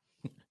fly.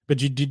 But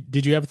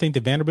did you ever think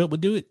that Vanderbilt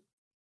would do it?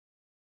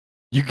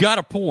 You got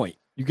a point.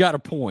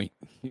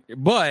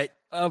 But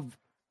of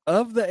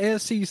the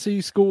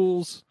SEC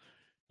schools,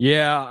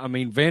 yeah, I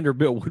mean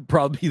Vanderbilt would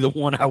probably be the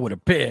one I would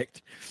have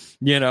picked.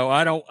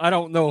 I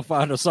don't know if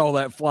I'd have saw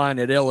that flying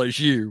at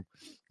LSU.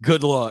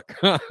 Good luck.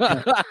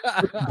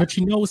 But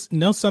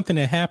know something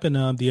that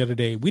happened the other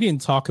day. We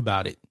didn't talk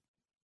about it,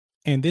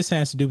 and this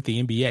has to do with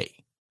the NBA.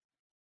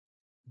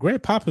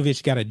 Greg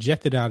Popovich got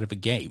ejected out of a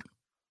game.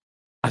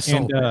 I saw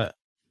that.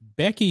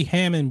 Becky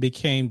Hammon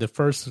became the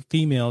first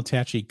female to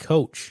actually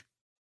coach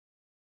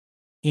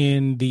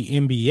in the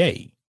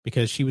NBA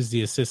because she was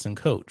the assistant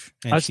coach.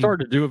 And I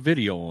started to do a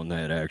video on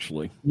that,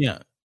 actually. Yeah.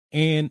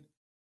 And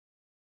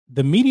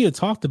the media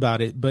talked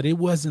about it, but it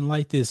wasn't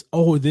like this,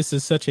 oh, this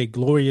is such a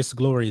glorious,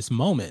 glorious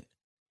moment.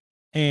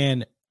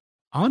 And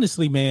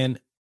honestly, man,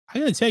 I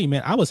got to tell you,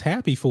 man, I was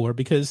happy for her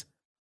because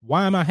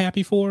why am I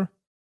happy for her?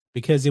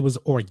 Because it was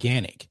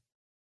organic.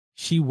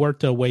 She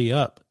worked her way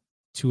up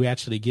to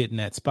actually get in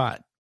that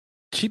spot.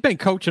 She's been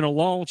coaching a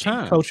long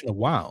time. Coaching a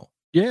while.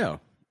 Yeah.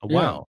 A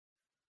while.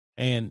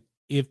 And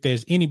if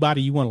there's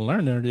anybody you want to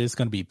learn under, it's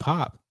going to be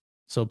Pop.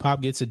 So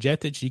Pop gets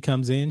ejected. She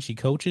comes in. She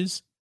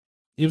coaches.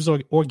 It was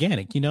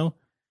organic, you know?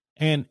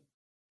 And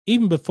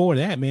even before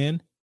that,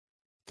 man,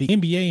 the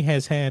NBA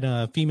has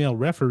had female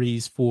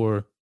referees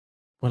for,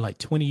 like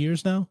 20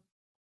 years now?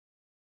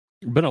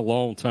 Been a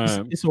long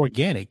time. It's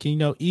organic. You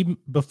know, even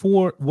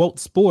before Woke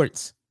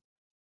Sports,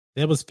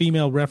 there was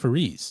female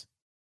referees.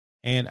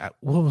 And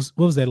what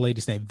was that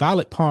lady's name?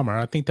 Violet Palmer.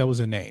 I think that was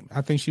her name.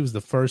 I think she was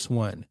the first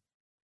one.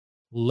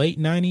 Late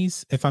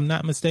 90s, if I'm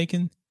not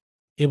mistaken.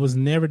 It was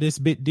never this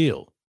big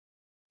deal.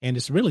 And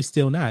it's really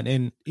still not.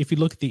 And if you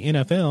look at the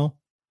NFL,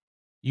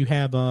 you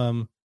have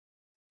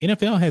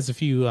NFL has a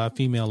few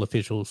female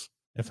officials,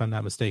 if I'm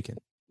not mistaken.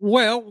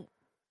 Well,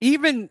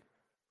 even,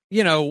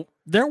 you know,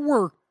 there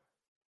were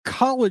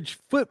college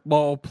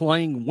football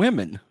playing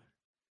women,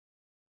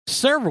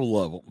 several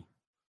of them.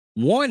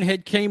 One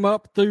had came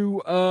up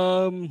through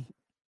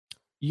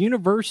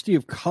University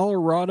of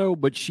Colorado,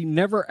 but she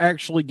never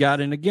actually got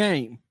in a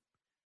game.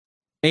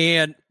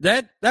 And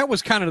that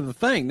was kind of the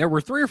thing. There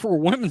were 3 or 4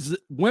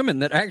 women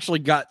that actually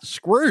got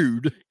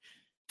screwed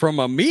from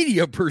a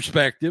media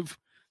perspective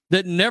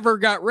that never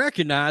got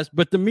recognized,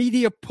 but the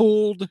media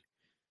pulled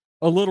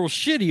a little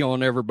shitty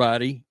on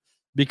everybody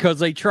because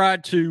they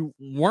tried to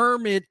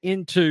worm it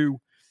into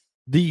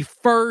the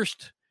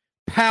first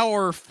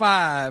Power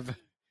 5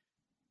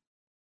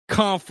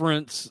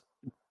 conference.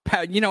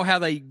 You know how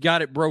they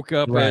got it broke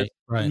up right.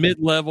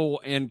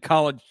 mid-level and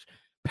college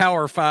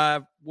Power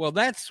 5. Well,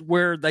 that's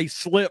where they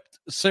slipped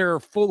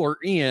Sarah Fuller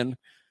in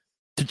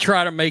to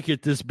try to make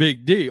it this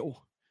big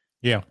deal.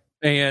 Yeah.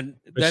 And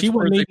but she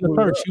wasn't even the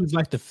first. She was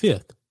like the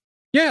 5th.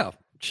 Yeah.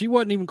 She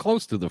wasn't even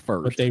close to the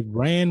first. But they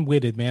ran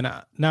with it, man.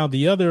 Now,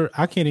 the other,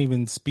 I can't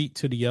even speak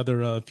to the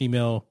other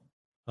female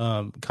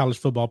college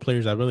football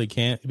players. I really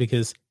can't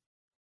because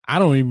I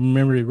don't even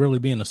remember it really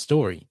being a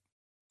story.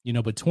 You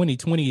know, but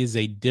 2020 is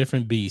a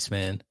different beast,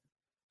 man.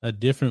 A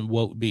different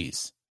woke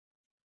beast.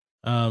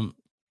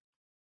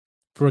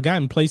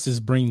 Forgotten Places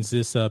brings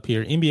this up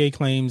here. NBA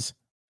claims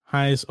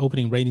highest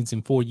opening ratings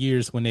in 4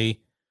 years when they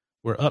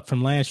were up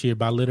from last year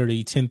by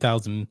literally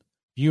 10,000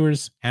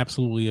 viewers.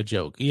 Absolutely a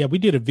joke. Yeah, we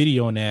did a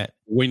video on that.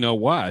 We know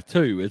why,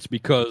 too. It's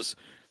because,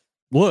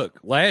 look,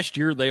 last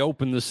year they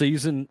opened the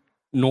season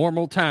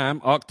normal time,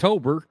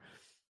 October.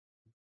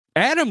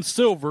 Adam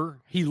Silver,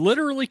 he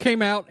literally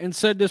came out and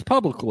said this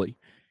publicly.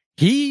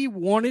 He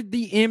wanted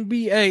the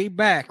NBA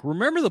back.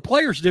 Remember, the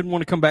players didn't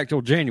want to come back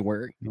till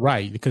January.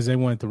 Right, because they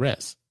wanted the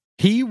rest.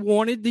 He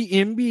wanted the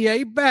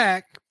NBA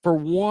back for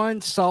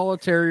one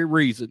solitary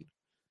reason: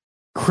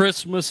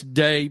 Christmas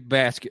Day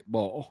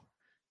basketball,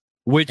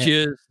 which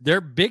is their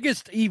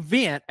biggest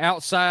event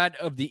outside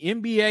of the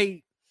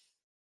NBA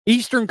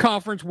Eastern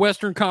Conference,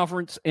 Western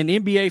Conference, and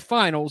NBA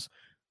Finals.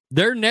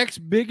 Their next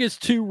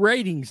biggest 2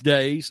 ratings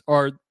days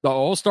are the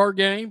All-Star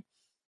Game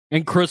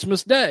and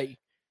Christmas Day.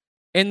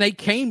 And they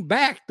came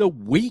back the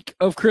week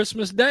of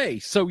Christmas Day.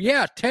 So,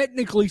 yeah,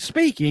 technically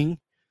speaking,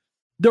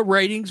 the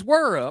ratings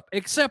were up,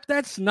 except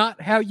that's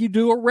not how you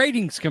do a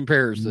ratings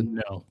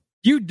comparison. No.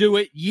 You do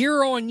it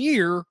year on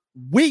year,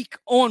 week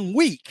on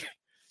week.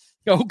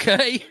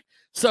 Okay?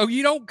 So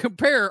you don't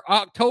compare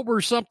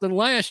October something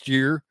last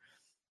year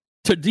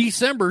to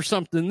December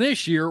something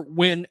this year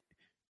when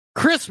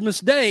Christmas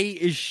Day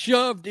is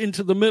shoved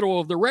into the middle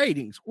of the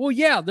ratings. Well,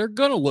 yeah, they're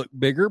going to look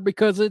bigger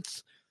because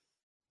it's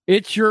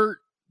your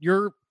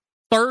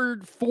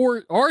third,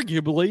 fourth,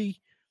 arguably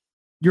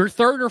your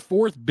third or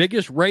fourth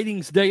biggest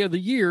ratings day of the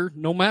year,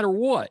 no matter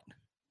what.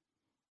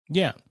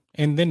 Yeah.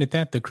 And then at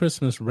that, the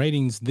Christmas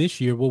ratings this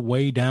year will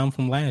way down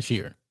from last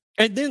year.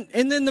 And then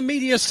the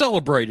media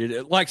celebrated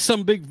it like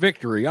some big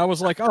victory. I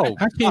was like, oh.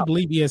 I can't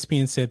believe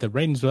ESPN said the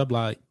ratings were up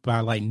by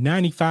like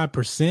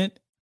 95%.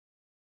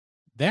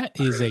 That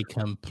is a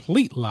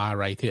complete lie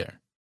right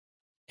there.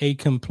 A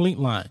complete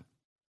lie.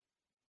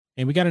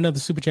 And we got another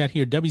super chat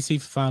here.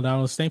 WC for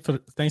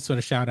 $5. Thanks for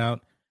the shout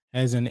out.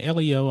 As an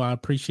LEO, I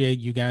appreciate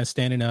you guys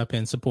standing up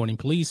and supporting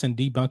police and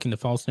debunking the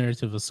false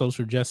narrative of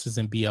social justice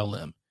and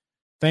BLM.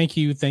 Thank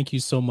you. Thank you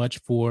so much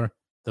for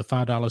the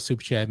 $5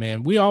 super chat,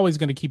 man. We're always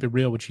going to keep it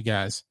real with you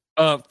guys.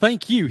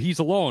 Thank you. He's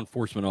a law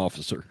enforcement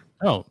officer.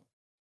 Oh,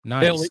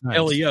 nice. nice.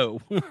 LEO.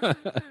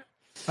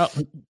 Oh,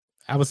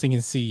 I was thinking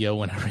CEO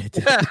when I read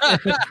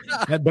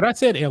that. But I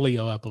said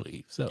LEO, I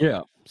believe. So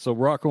yeah. So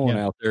rock on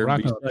out there.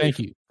 Rock on. Thank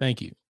you.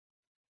 Thank you.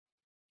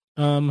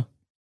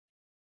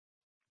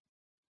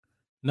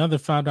 Another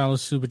 $5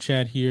 super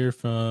chat here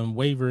from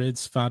Waiver.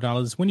 It's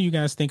 $5. When do you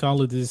guys think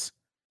all of this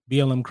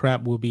BLM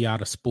crap will be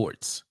out of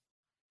sports?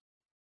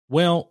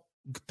 Well,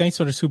 Thanks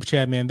for the super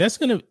chat, man. The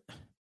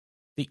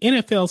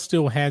NFL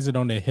still has it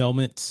on their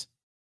helmets.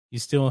 You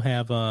still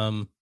have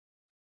and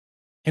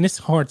it's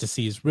hard to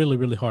see. It's really,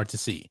 really hard to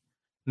see.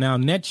 Now,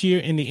 next year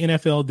in the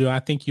NFL, do I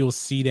think you'll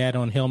see that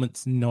on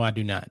helmets? No, I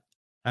do not.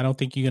 I don't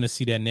think you're going to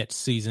see that next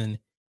season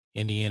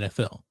in the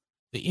NFL.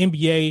 The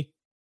NBA,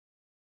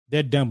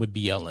 they're done with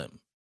BLM.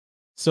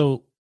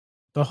 So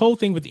the whole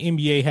thing with the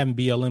NBA having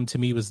BLM to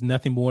me was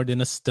nothing more than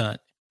a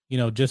stunt,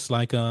 just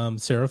like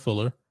Sarah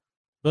Fuller.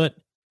 But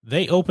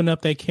they opened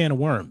up that can of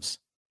worms.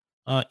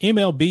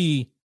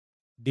 MLB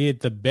did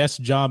the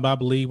best job, I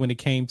believe, when it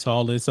came to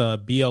all this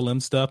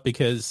BLM stuff,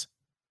 because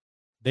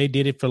they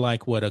did it for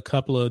a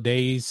couple of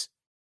days,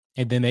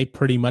 and then they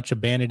pretty much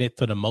abandoned it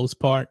for the most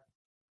part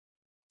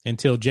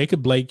until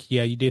Jacob Blake.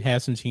 Yeah, you did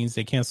have some teams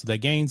that canceled their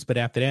games, but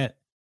after that,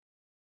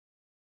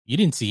 you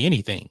didn't see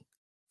anything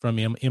from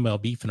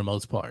MLB for the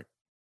most part.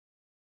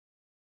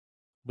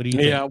 What do you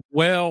think? Yeah,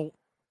 well,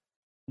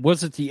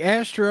 was it the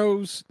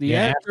Astros?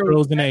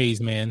 Astros and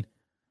A's, man.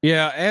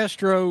 Yeah,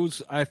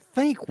 Astros, I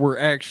think, were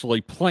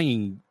actually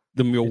playing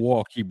the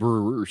Milwaukee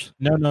Brewers.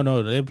 No.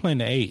 They were playing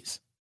the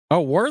A's.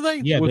 Oh, were they?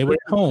 Yeah, they were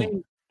at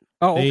home.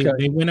 Oh, okay.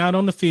 They went out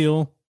on the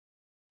field,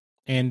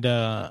 and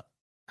I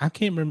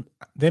can't remember.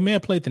 They may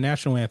have played the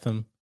national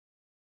anthem,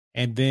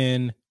 and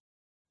then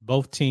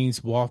both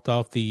teams walked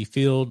off the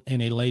field,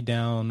 and they laid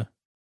down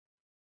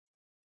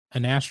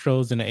an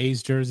Astros and an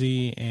A's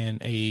jersey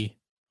and a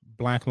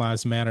Black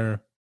Lives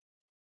Matter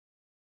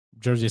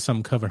jersey,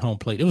 something covered home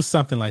plate. It was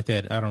something like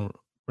that. I don't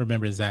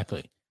remember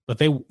exactly, but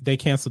they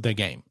canceled their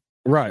game.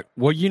 Right.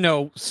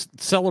 Well,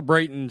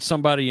 celebrating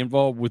somebody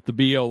involved with the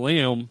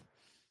BLM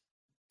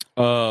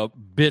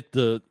bit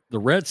the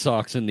Red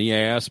Sox in the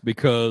ass,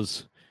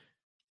 because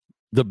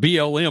the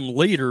BLM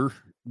leader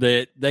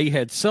that they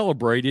had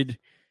celebrated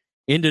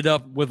ended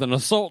up with an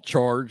assault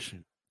charge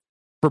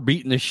for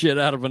beating the shit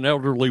out of an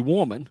elderly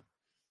woman.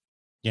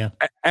 Yeah.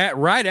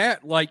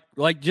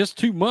 Like just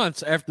 2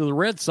 months after the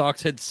Red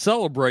Sox had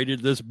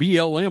celebrated this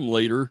BLM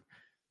leader,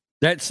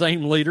 that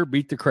same leader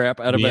beat the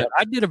crap out of it.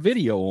 I did a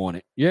video on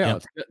it. Yeah.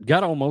 It's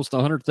got almost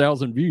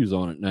 100,000 views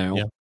on it now.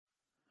 Yeah.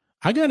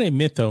 I got to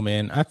admit, though,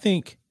 man, I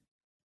think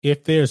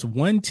if there's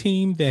one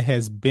team that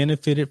has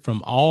benefited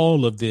from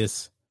all of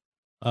this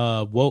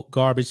woke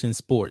garbage in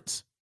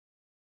sports,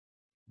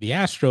 the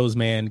Astros,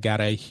 man,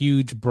 got a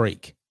huge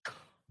break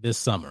this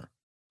summer.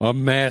 A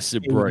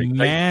massive break.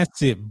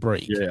 Massive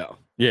break. Yeah.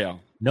 Yeah.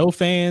 No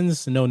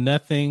fans, no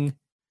nothing.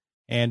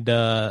 And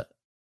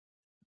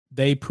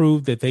they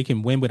proved that they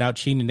can win without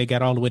cheating. They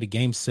got all the way to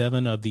Game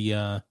 7 of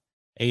the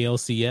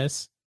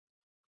ALCS.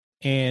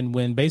 And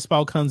when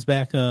baseball comes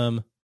back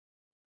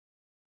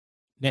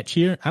next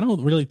year, I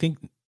don't really think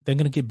they're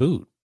going to get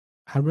booed.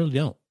 I really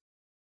don't.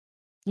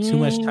 Too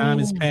much time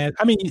has passed.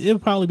 I mean, it'll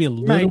probably be a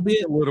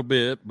little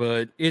bit,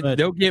 but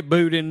they'll get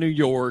booed in New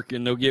York,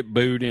 and they'll get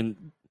booed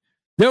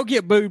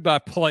by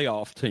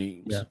playoff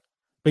teams. Yeah.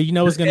 But you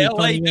know what's going to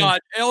be funny?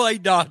 LA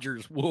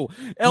Dodgers will.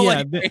 They're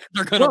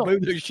going to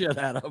boo the shit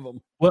out of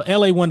them. Well,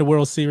 LA won the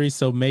World Series,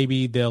 so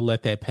maybe they'll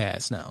let that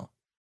pass now.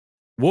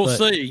 We'll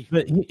see.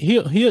 But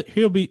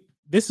he'll be.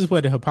 This is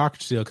where the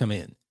hypocrisy will come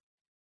in.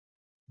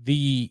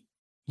 The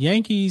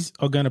Yankees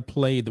are going to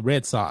play the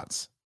Red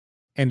Sox,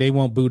 and they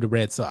won't boo the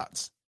Red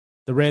Sox.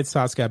 The Red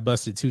Sox got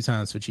busted 2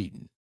 times for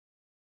cheating.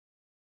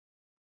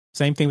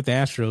 Same thing with the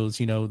Astros.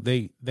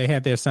 They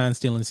had their sign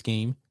stealing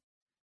scheme.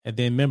 And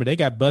then remember, they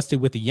got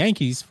busted with the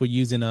Yankees for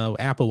using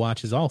Apple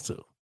Watches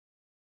also.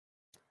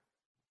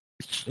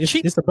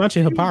 It's a bunch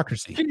of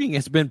hypocrisy. Cheating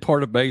has been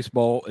part of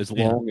baseball as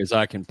long as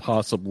I can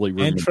possibly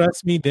remember. And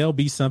trust me, there'll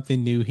be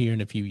something new here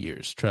in a few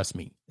years. Trust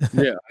me.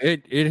 Yeah,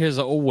 it has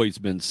always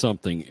been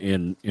something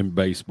in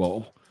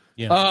baseball.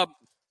 Yeah.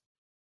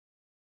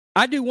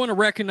 I do want to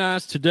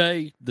recognize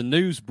today the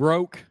news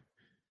broke.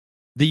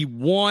 The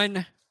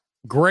one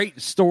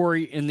great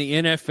story in the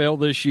NFL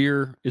this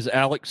year is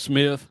Alex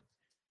Smith.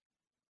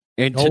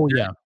 And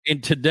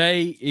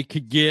today it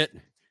could get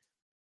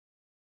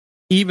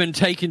even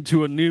taken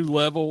to a new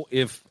level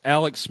if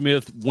Alex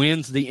Smith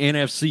wins the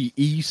NFC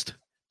East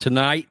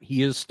tonight.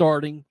 He is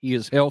starting. He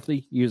is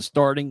healthy. He is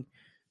starting.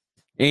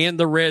 And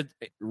the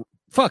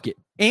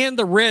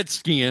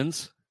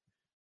Redskins,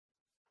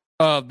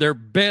 their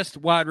best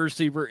wide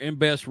receiver and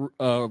best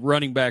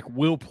running back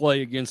will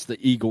play against the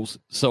Eagles.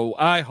 So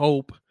I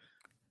hope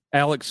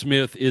Alex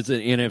Smith is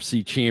an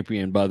NFC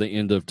champion by the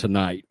end of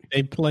tonight.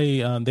 They play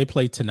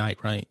tonight,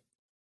 right?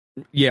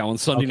 Yeah, on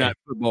Sunday Night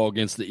Football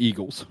against the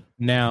Eagles.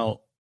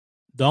 Now,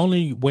 the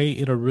only way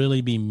it'll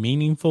really be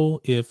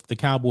meaningful if the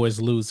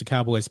Cowboys lose. The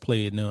Cowboys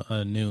play at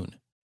noon.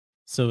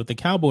 So if the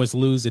Cowboys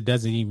lose, it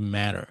doesn't even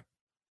matter.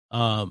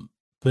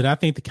 But I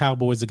think the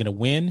Cowboys are going to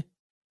win,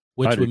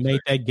 which would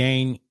make that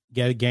game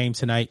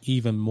tonight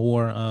even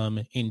more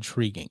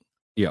intriguing.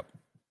 Yep.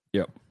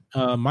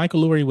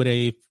 Michael Lurie with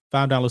a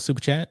 $5 super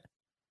chat.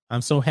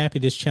 I'm so happy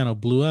this channel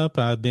blew up.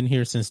 I've been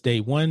here since day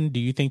one. Do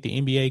you think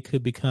the NBA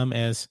could become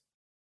as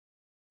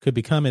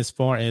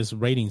far as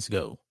ratings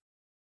go?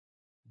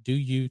 Do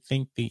you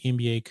think the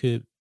NBA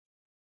could?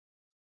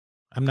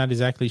 I'm not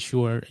exactly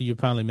sure. You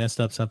probably messed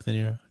up something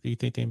here. Do you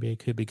think the NBA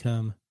could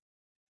become?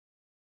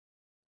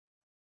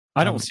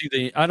 I don't see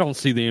the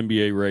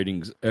NBA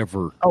ratings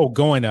ever. Oh,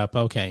 going up.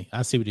 Okay,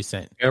 I see what you're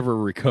saying. Ever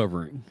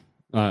recovering.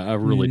 I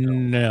really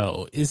don't.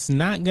 No, it's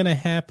not going to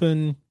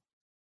happen.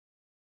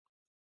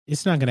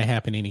 It's not going to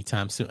happen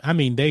anytime soon. I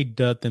mean, they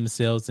dug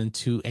themselves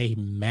into a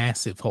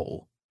massive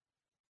hole.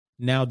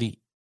 Now the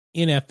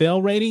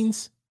NFL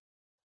ratings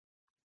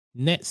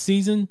next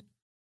season,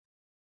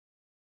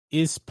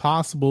 it's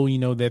possible,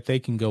 that they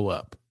can go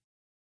up.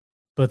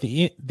 But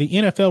the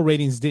NFL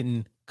ratings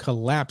didn't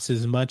collapse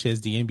as much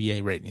as the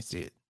NBA ratings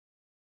did.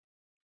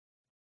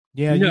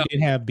 Yeah, you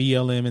did have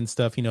BLM and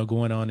stuff,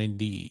 going on in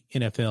the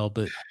NFL,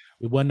 but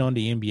it wasn't on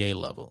the NBA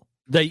level.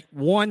 They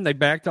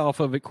backed off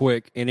of it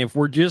quick. And if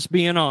we're just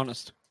being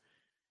honest,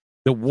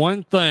 the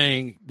one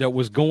thing that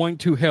was going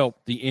to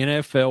help the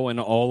NFL in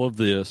all of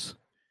this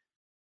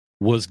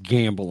was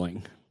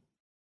gambling.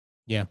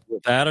 Yeah.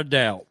 Without a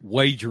doubt,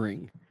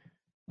 wagering.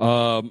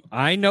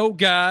 I know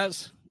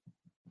guys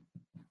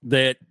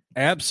that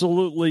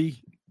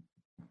absolutely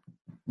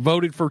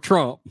voted for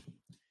Trump.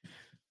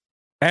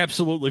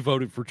 Absolutely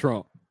voted for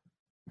Trump.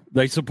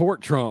 They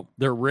support Trump.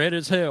 They're red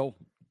as hell,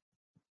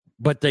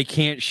 but they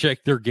can't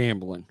shake their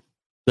gambling.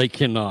 They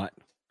cannot.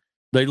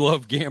 They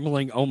love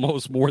gambling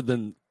almost more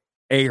than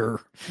air.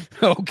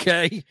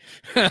 Okay.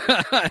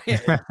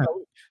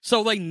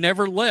 So they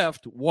never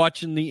left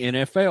watching the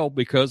NFL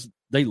because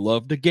they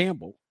love to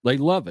gamble. They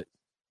love it.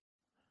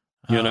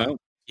 Yeah.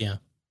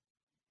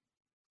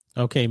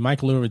 Okay.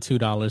 Mike Lure,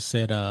 $2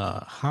 said,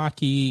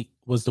 hockey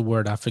was the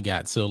word I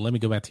forgot. So let me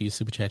go back to your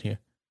super chat here.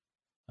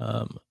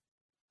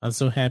 I'm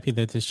so happy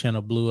that this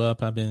channel blew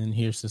up. I've been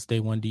here since day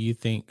one. Do you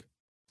think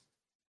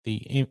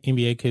the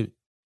NBA could?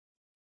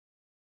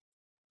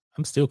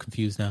 I'm still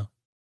confused now.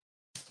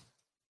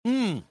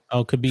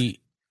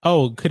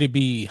 Could it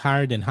be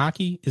higher than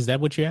hockey? Is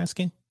that what you're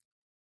asking?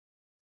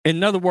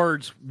 In other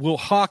words, will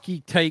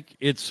hockey take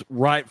its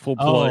rightful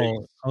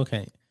place? Oh,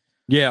 okay.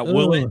 Yeah.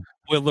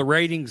 Will the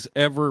ratings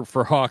ever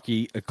for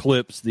hockey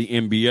eclipse the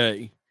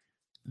NBA?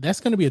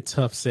 That's going to be a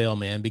tough sell,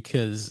 man,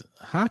 because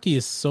hockey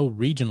is so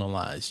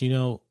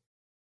regionalized.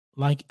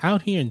 Like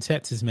out here in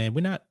Texas, man,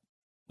 we're not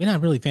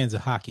really fans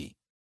of hockey.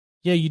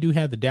 Yeah, you do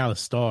have the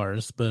Dallas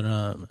Stars, but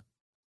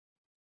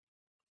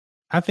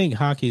I think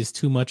hockey is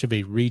too much of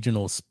a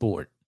regional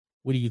sport.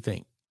 What do you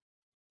think?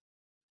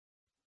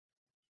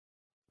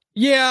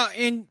 Yeah,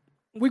 and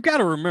we've got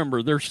to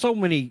remember there's so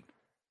many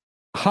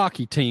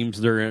hockey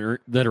teams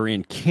that are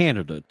in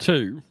Canada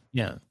too.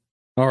 Yeah.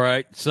 All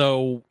right.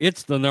 So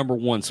it's the number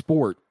one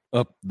sport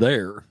up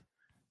there.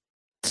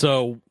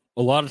 So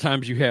a lot of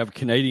times you have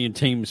Canadian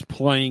teams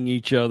playing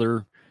each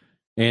other,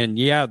 and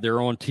yeah,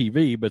 they're on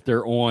TV, but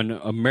they're on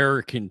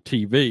American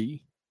TV,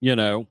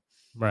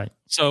 Right.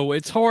 So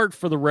it's hard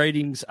for the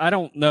ratings. I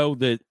don't know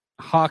that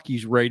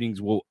hockey's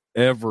ratings will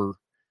ever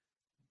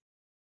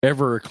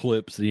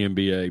eclipse the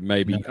NBA.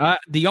 Maybe. No.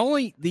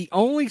 The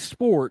only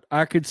sport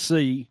I could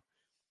see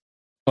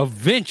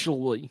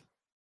eventually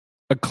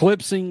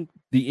eclipsing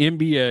the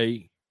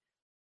NBA,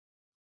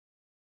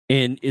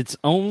 and it's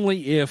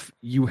only if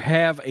you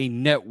have a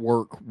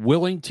network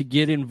willing to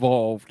get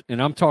involved,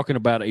 and I'm talking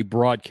about a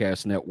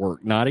broadcast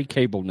network, not a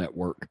cable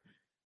network.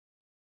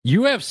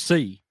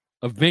 UFC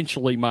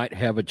eventually might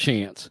have a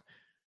chance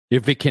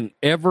if it can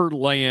ever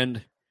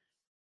land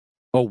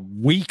a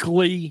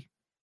weekly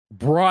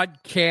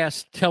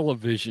broadcast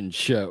television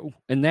show,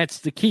 and that's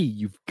the key.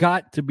 You've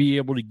got to be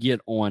able to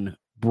get on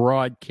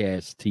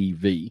broadcast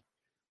TV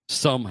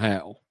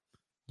somehow.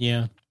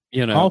 Yeah.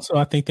 Also,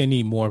 I think they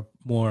need more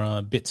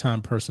bit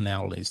time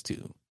personalities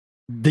too.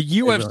 The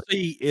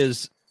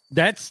UFC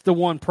that's the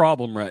one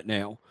problem right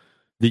now.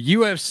 The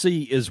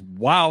UFC is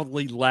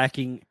wildly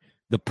lacking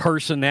the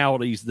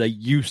personalities they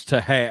used to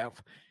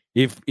have.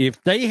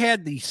 If they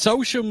had the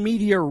social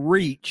media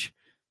reach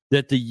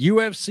that the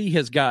UFC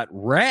has got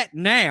right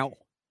now,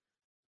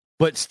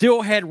 but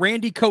still had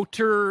Randy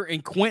Couture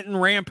and Quentin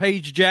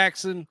Rampage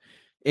Jackson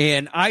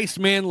and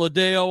Iceman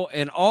Liddell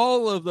and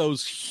all of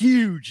those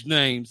huge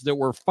names that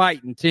were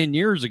fighting 10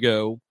 years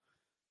ago,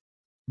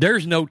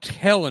 there's no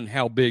telling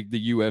how big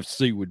the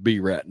UFC would be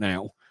right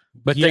now.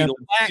 But yeah,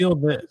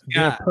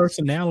 their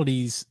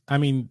personalities, I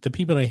mean, the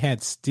people they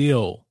had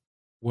still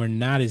were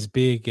not as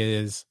big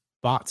as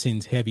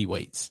boxing's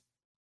heavyweights.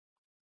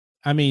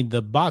 I mean,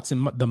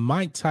 the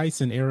Mike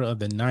Tyson era of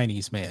the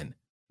 90s, man,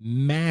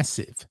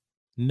 massive.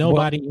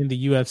 Nobody in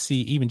the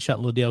UFC, even Chuck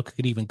Liddell,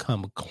 could even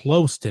come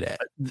close to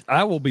that.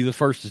 I will be the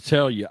first to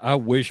tell you, I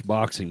wish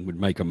boxing would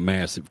make a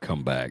massive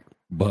comeback,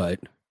 but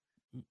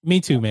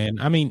me too, man.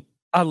 I mean,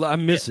 I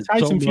miss it.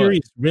 Tyson so Fury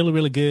is really,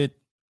 really good,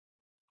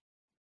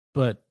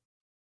 but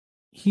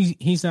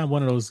he's not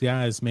one of those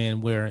guys,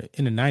 man, where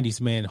in the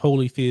 90s, man,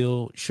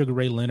 Holyfield, Sugar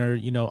Ray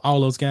Leonard, all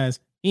those guys,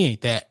 he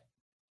ain't that.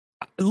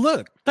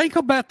 Look, think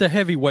about the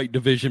heavyweight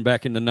division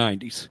back in the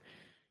 90s.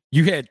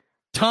 You had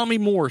Tommy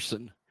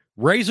Morrison,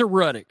 Razor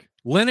Ruddock,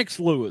 Lennox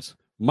Lewis,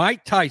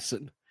 Mike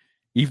Tyson,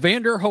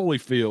 Evander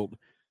Holyfield,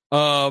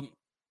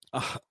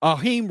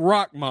 Aheem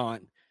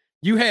Rahman,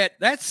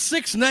 That's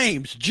 6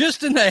 names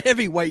just in the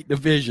heavyweight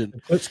division.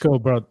 The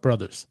Klitschko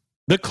brothers.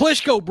 The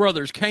Klitschko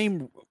brothers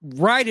came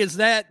right as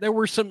that. There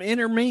were some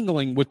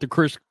intermingling with the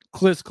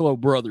Klitschko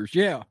brothers.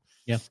 Yeah.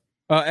 Yeah.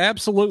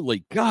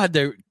 Absolutely. God,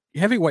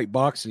 heavyweight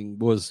boxing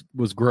was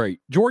great.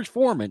 George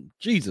Foreman,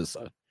 Jesus.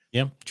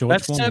 Yeah,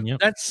 George Foreman.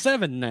 That's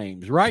 7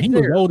 names right he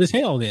there. He was old as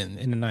hell then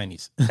in the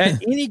 90s.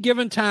 At any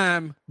given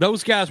time,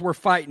 those guys were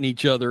fighting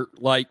each other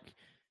like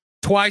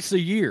twice a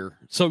year.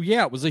 So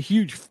yeah, it was a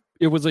huge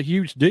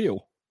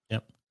deal.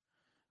 Yep.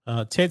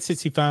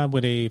 Ted65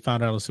 with a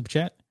 $5 super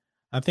chat.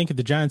 I think if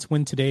the Giants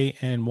win today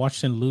and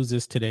Washington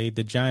loses today,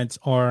 the Giants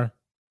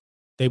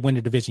they win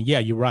the division. Yeah,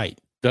 you're right.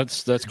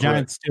 That's the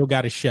Giants still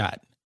got a shot.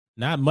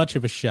 Not much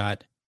of a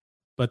shot,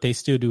 but they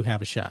still do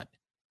have a shot.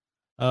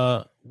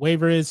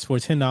 Waiver is for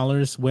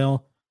 $10.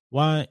 Well,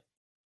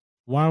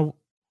 while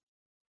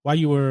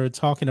you were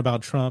talking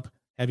about Trump,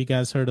 have you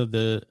guys heard of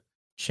the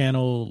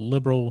channel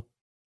Liberal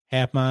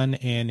Half Mine?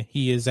 And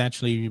he is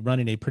actually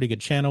running a pretty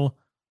good channel.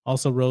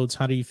 Also, Rhodes,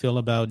 how do you feel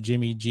about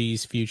Jimmy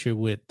G's future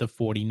with the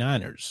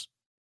 49ers?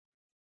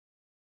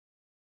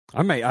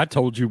 I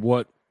told you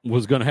what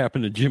was going to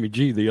happen to Jimmy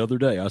G the other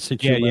day. I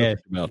sent you a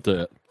message about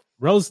that.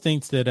 Rose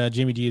thinks that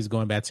Jimmy G is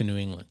going back to New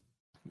England.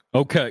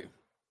 Okay.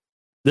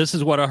 This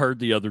is what I heard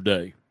the other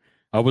day.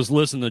 I was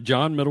listening to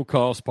John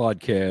Middlecoff's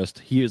podcast.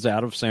 He is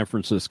out of San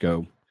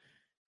Francisco,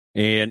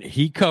 and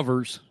he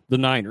covers the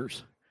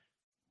Niners.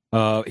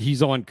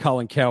 He's on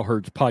Colin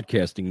Cowherd's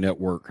podcasting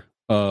network,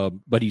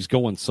 but he's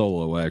going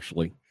solo,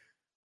 actually.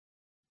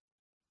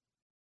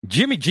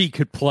 Jimmy G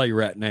could play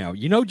right now.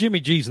 You know Jimmy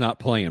G's not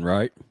playing,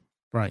 right?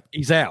 Right.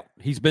 He's out.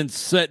 He's been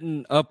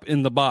setting up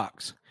in the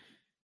box.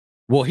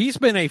 Well, he's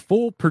been a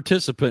full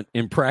participant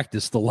in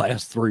practice the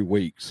last 3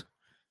 weeks.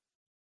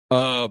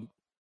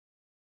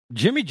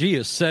 Jimmy G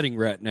is setting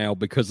right now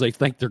because they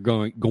think they're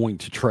going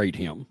to trade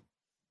him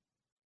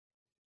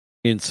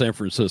in San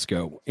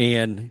Francisco.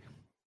 And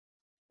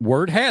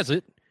word has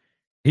it,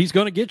 he's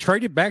going to get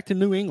traded back to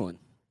New England.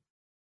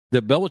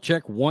 That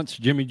Belichick wants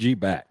Jimmy G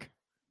back.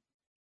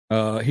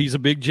 He's a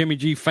big Jimmy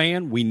G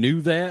fan. We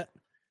knew that.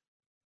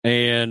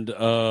 And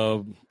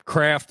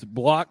Kraft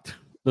blocked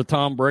the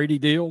Tom Brady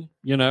deal,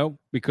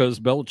 because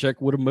Belichick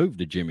would have moved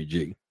to Jimmy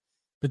G.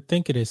 But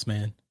think of this,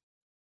 man.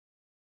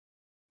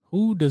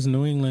 Who would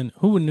New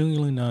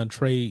England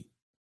trade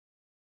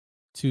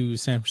to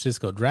San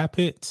Francisco? Draft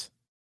picks?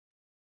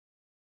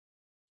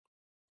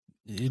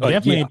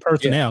 Definitely ain't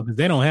personnel, because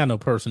they don't have no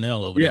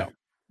personnel over there.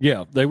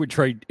 Yeah, they would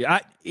trade.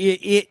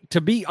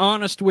 To be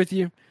honest with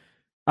you,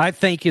 I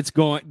think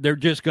they're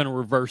just going to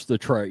reverse the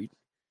trade.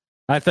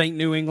 I think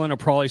New England will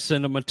probably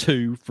send them a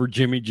 2 for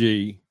Jimmy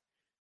G.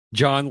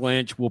 John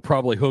Lynch will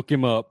probably hook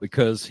him up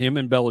because him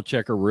and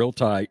Belichick are real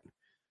tight.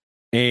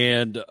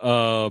 And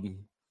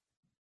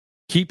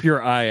keep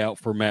your eye out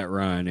for Matt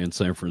Ryan in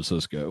San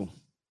Francisco.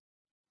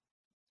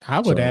 I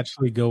would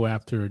actually go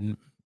after,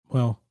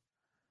 who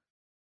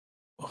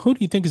do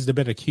you think is the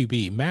better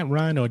QB, Matt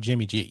Ryan or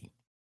Jimmy G?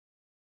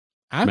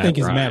 I think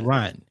it's Matt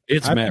Ryan.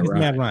 It's Matt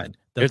Ryan.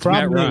 The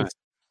problem is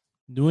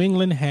New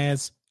England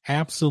has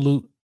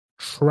absolute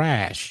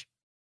trash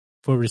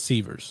for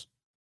receivers.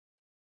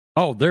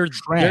 Oh, they're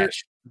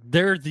trash.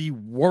 They're the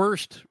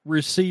worst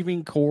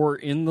receiving core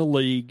in the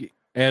league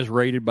as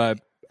rated by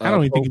I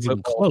don't even think it's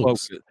even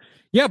close. Focus.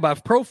 Yeah, by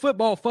Pro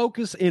Football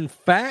Focus. In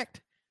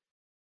fact,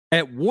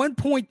 at one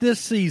point this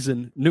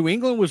season, New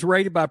England was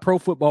rated by Pro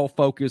Football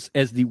Focus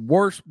as the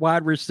worst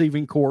wide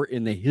receiving core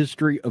in the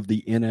history of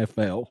the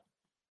NFL.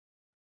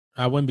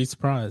 I wouldn't be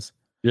surprised.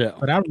 Yeah.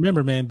 But I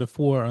remember, man,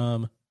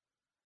 before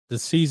the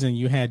season,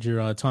 you had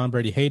your Tom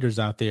Brady haters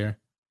out there,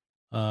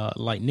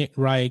 like Nick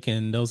Reich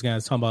and those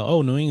guys talking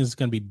about, New England's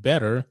going to be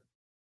better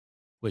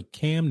with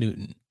Cam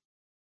Newton.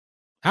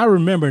 I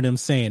remember them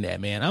saying that,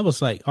 man. I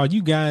was like, are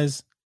you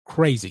guys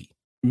crazy?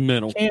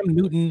 Mental. Cam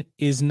Newton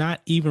is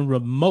not even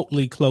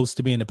remotely close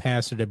to being the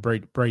passer that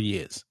Brady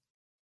is.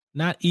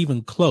 Not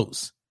even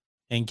close.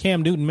 And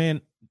Cam Newton,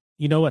 man,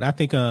 you know what? I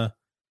think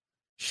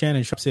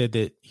Shannon Sharp said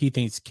that he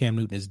thinks Cam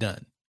Newton is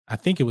done. I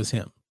think it was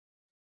him.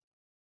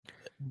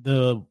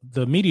 The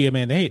media,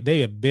 man, they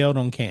have bailed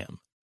on Cam.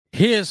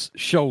 His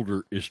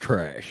shoulder is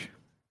trash.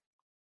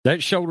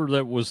 That shoulder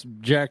that was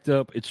jacked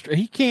up,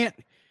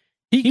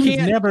 he was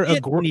never a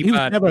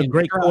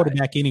great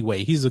quarterback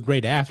anyway. He's a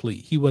great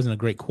athlete. He wasn't a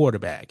great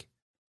quarterback.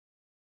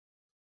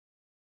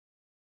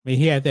 I mean,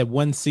 he had that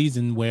one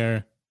season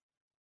where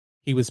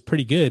he was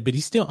pretty good, but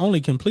he still only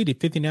completed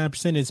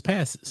 59% of his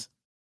passes.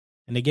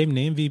 And they gave him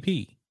the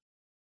MVP.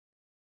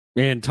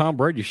 And Tom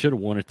Brady should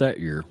have won it that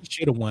year. He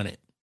should have won it.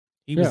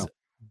 He was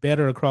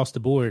better across the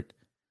board.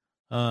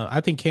 I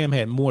think Cam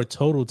had more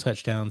total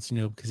touchdowns,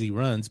 because he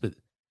runs, but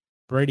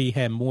Brady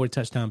had more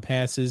touchdown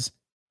passes,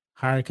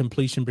 higher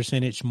completion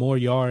percentage, more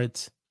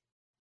yards.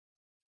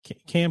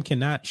 Cam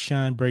cannot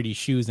shine Brady's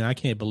shoes, and I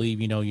can't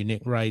believe, your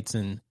Nick Wrights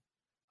and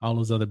all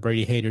those other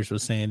Brady haters were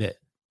saying that,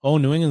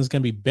 New England's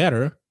going to be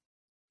better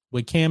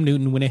with Cam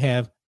Newton when they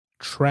have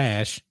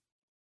trash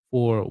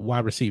for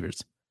wide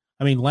receivers.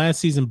 I mean, last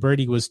season,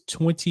 Brady was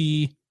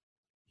he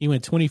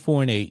went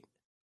 24-8,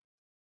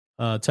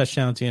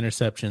 touchdown to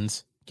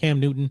interceptions. Cam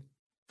Newton,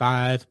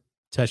 5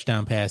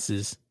 touchdown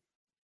passes,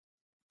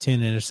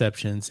 10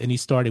 interceptions, and he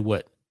started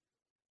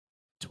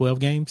 12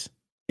 games?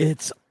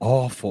 It's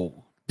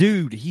awful.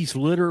 Dude, he's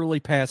literally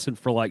passing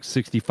for like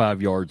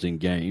 65 yards in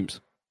games.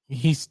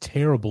 He's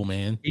terrible,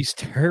 man. He's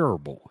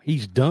terrible.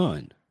 He's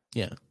done.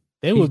 Yeah.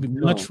 They would be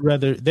much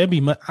rather.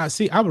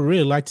 I would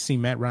really like to see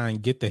Matt Ryan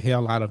get the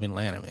hell out of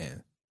Atlanta,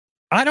 man.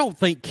 I don't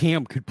think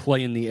Cam could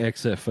play in the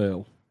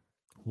XFL.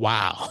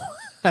 Wow.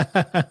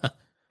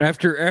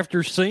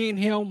 After seeing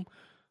him,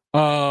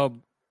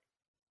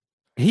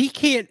 he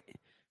can't.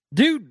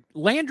 Dude,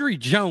 Landry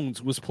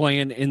Jones was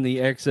playing in the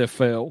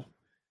XFL,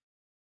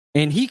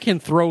 and he can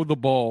throw the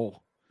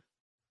ball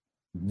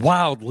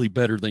wildly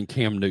better than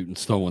Cam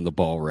Newton's throwing the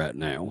ball right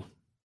now.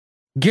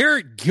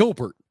 Garrett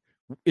Gilbert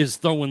is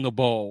throwing the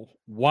ball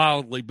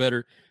wildly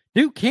better.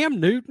 Dude, Cam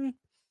Newton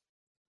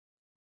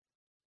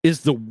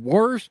is the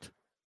worst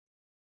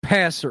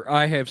passer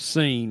I have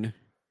seen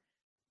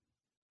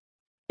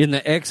in the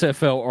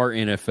XFL or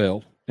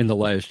NFL in the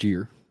last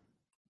year.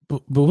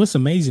 But what's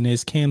amazing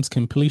is Cam's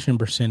completion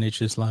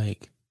percentage is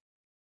like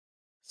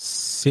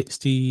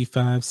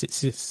 65,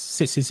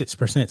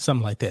 66%,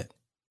 something like that.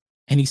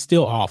 And he's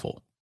still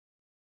awful.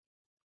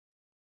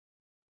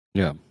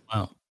 Yeah.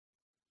 Wow.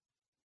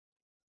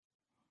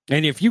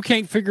 And if you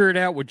can't figure it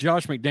out with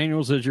Josh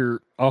McDaniels as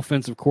your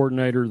offensive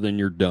coordinator, then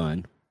you're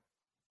done.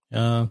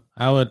 I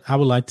would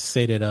like to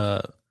say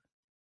that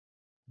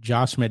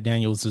Josh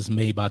McDaniels is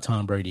made by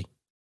Tom Brady.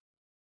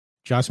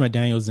 Josh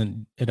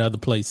McDaniels at other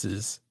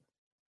places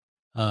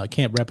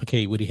can't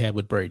replicate what he had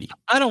with Brady.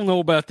 I don't know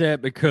about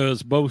that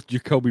because both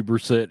Jacoby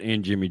Brissett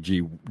and Jimmy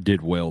G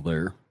did well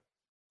there.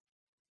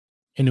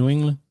 In New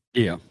England?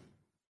 Yeah.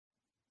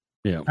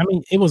 Yeah. I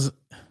mean, it was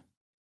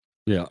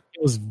It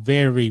was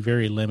very,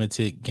 very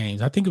limited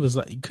games. I think it was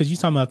like, because you're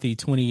talking about the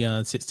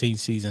 2016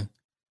 season.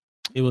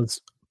 It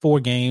was 4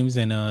 games,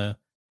 and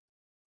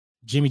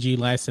Jimmy G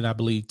lasted, I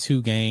believe,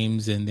 2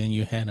 games, and then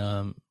you had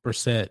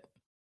Brissett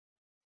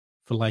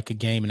for like a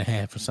game and a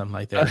half or something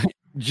like that.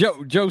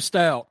 Joe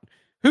Stout,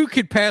 who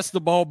could pass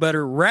the ball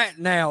better right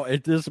now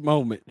at this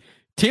moment?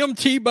 Tim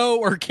Tebow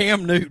or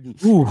Cam Newton?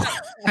 Ooh.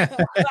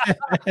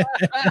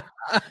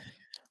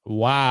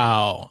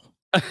 Wow.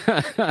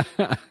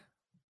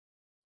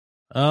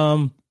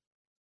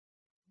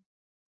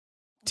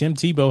 Tim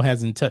Tebow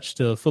hasn't touched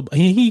a football.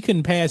 He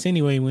couldn't pass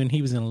anyway when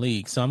he was in the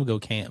league, so I'm gonna go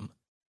Cam.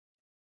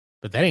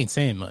 But that ain't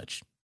saying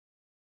much.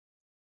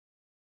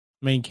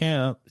 I mean,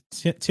 Tim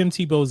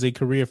Tebow is a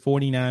career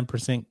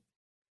 49%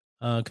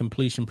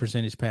 completion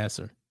percentage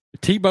passer.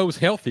 Tebow's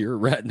healthier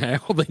right now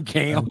than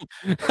Cam.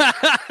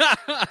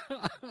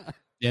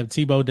 Yeah,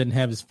 Tebow doesn't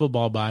have his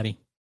football body.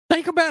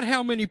 Think about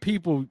how many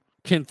people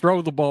can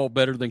throw the ball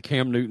better than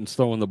Cam Newton's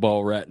throwing the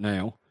ball right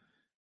now.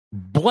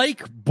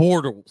 Blake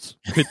Bortles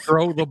could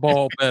throw the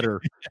ball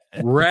better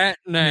right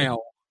now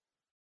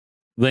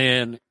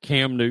than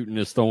Cam Newton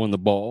is throwing the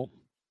ball.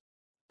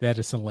 That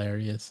is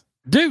hilarious.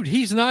 Dude,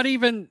 he's not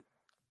even...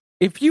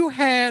 If you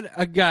had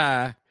a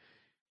guy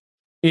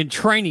in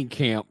training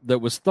camp that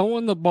was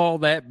throwing the ball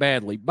that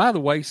badly... By the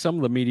way, some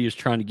of the media is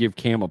trying to give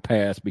Cam a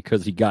pass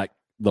because he got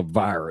the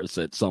virus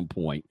at some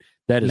point.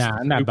 That is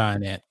I'm not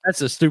buying that. That's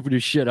the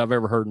stupidest shit I've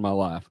ever heard in my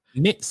life.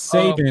 Nick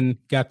Saban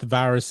got the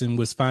virus and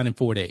was fine in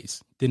 4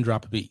 days. Didn't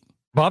drop a beat.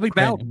 Bobby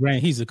Bowden.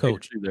 He's a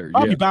coach.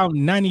 Bobby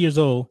Bowden, 90 years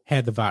old,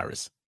 had the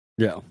virus.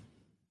 Yeah.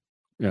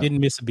 Didn't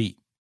miss a beat.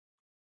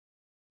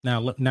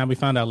 Now we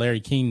found out Larry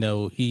King,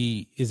 though,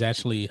 he is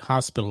actually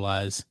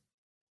hospitalized.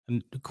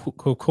 And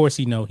of course,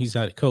 he's not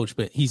a coach,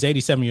 but he's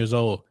 87 years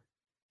old,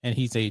 and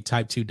he's a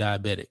type 2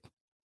 diabetic.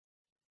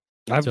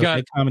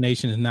 That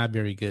combination is not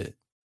very good.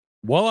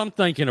 While I'm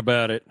thinking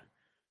about it,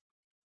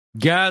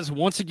 guys,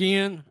 once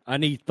again, I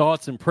need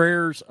thoughts and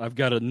prayers. I've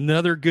got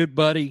another good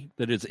buddy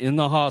that is in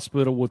the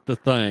hospital with the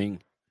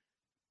thing.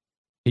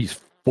 He's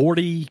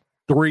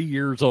 43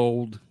 years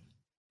old.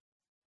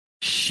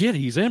 Shit,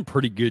 he's in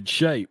pretty good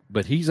shape,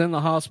 but he's in the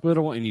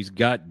hospital and he's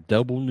got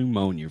double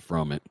pneumonia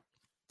from it.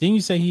 Didn't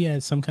you say he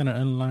had some kind of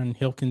underlying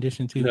health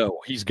condition too? No,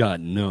 he's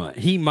got none.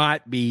 He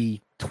might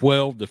be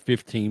 12 to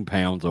 15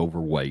 pounds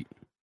overweight.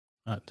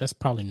 That's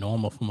probably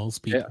normal for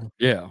most people.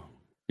 Yeah.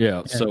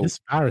 So this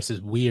virus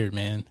is weird,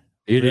 man.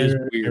 It is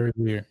weird. Very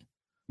weird.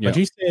 Yeah. But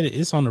you said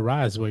it's on the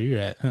rise where you're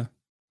at, huh?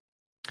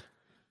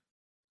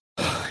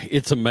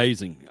 It's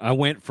amazing. I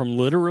went from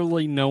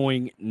literally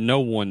knowing no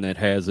one that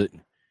has it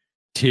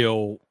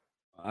till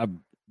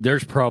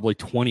there's probably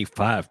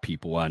 25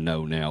 people I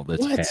know now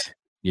that's had it.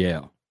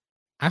 Yeah.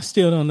 I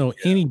still don't know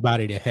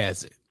anybody that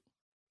has it.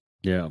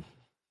 Yeah.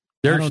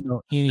 I don't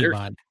know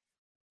anybody.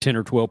 10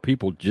 or 12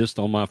 people just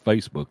on my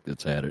Facebook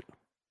that's had it.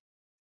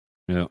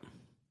 Yeah.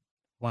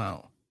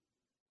 Wow.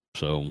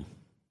 So.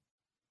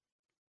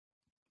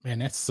 Man,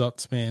 that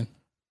sucks, man.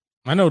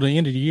 I know the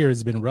end of the year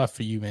has been rough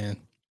for you, man.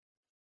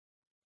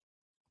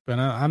 But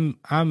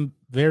I'm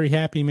very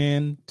happy,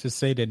 man, to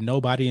say that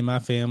nobody in my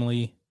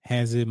family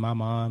has it. My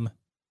mom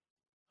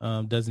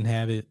doesn't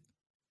have it.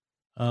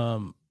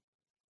 But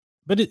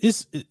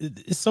it's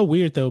so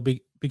weird though,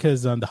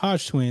 because the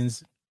Hodge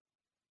twins,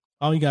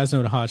 all you guys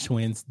know the Hodge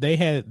twins, they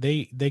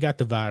got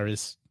the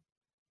virus,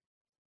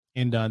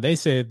 and they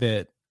said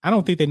that I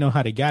don't think they know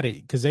how they got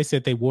it because they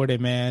said they wore their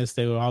masks,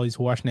 they were always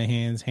washing their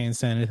hands, hand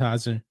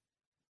sanitizer, and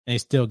they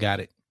still got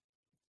it.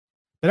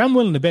 But I'm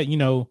willing to bet,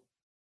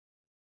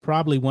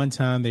 probably one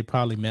time they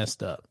probably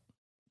messed up,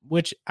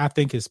 which I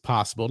think is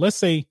possible. Let's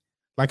say,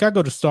 like I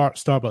go to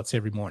Starbucks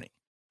every morning,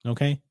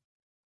 okay?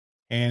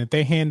 And if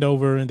they hand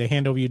over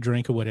your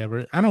drink or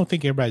whatever, I don't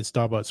think everybody at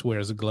Starbucks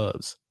wears the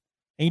gloves.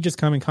 And you just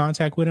come in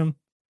contact with them,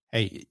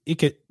 hey, it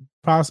could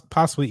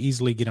possibly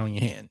easily get on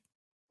your hand.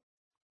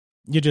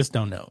 You just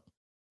don't know.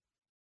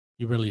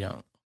 You really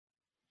don't.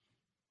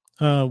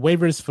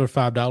 Waivers for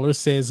 $5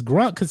 says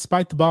Grunt could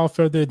spike the ball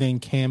further than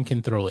Cam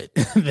can throw it.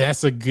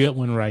 That's a good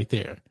one right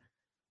there.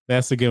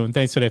 That's a good one.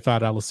 Thanks for that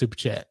 $5 super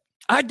chat.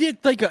 I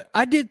did think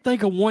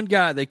of one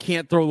guy that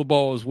can't throw the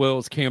ball as well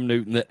as Cam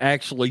Newton that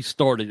actually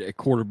started at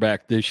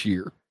quarterback this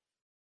year.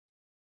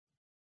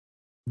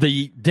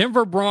 The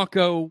Denver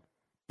Bronco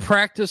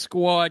practice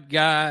squad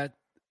guy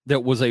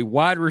that was a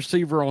wide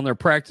receiver on their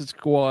practice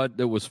squad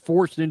that was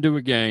forced into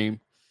a game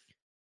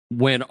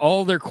when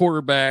all their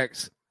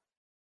quarterbacks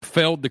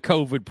failed the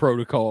COVID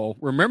protocol.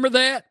 Remember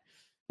that?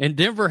 And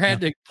Denver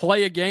had to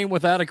play a game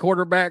without a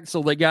quarterback,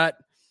 so they got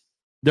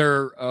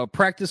their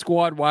practice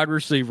squad wide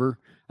receiver.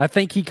 I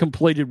think he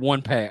completed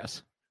one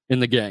pass in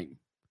the game.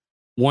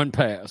 One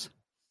pass.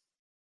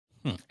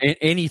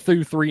 And he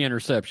threw 3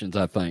 interceptions,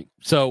 I think.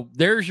 So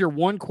there's your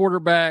one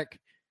quarterback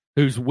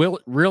who's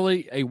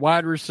really a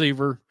wide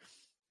receiver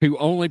who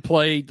only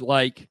played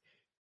like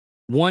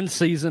one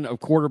season of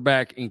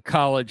quarterback in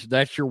college.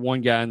 That's your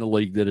one guy in the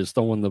league that is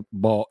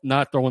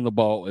not throwing the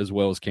ball as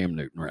well as Cam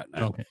Newton right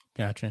now. Okay,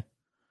 gotcha.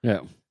 Yeah.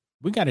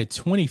 We got a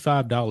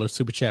 $25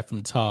 super chat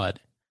from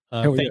Todd.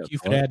 Thank you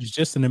for that. It's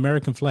just an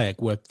American flag.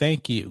 Well,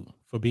 thank you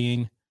for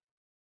being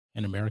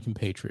an American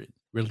patriot.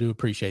 Really do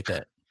appreciate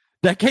that.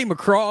 That came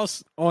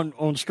across on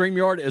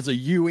StreamYard as a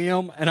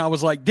UM, and I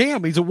was like,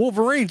 damn, he's a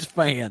Wolverines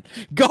fan.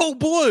 Go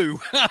Blue.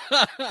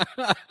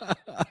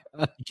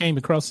 He came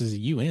across as a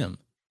UM.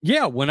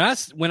 Yeah, when I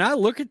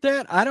look at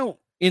that,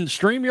 in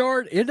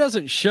StreamYard, it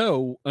doesn't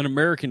show an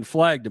American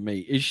flag to me.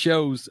 It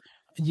shows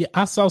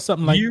I saw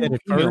something like that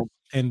at first,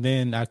 and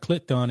then I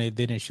clicked on it,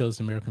 then it shows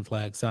the American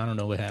flag, so I don't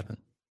know what happened.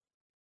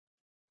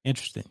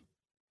 Interesting.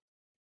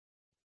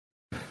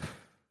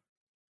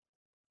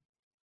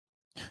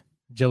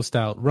 Joe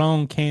Stout,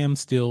 wrong. Cam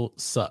still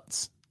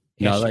sucks.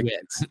 No,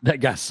 that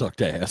guy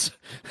sucked ass.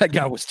 That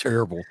guy was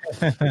terrible.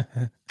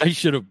 They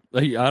should have.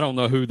 I don't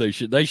know who they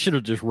should. They should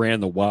have just ran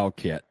the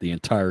Wildcat the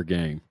entire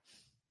game.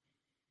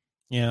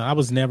 Yeah, I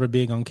was never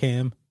big on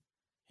Cam,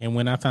 and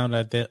when I found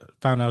out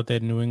that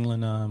New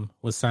England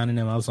was signing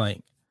him, I was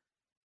like,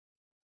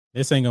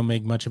 this ain't gonna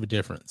make much of a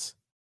difference.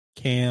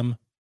 Cam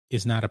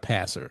is not a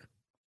passer,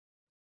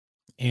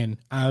 and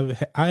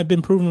I've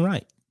been proven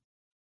right.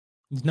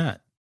 He's not.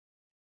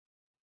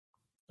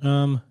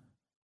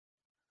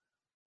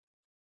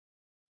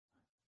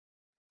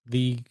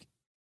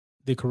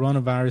 The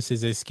coronavirus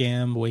is a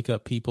scam. Wake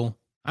up, people.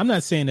 I'm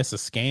not saying it's a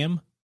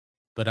scam,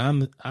 but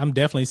I'm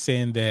definitely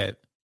saying that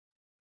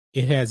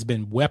it has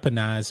been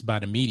weaponized by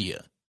the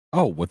media.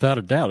 Oh, without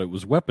a doubt, it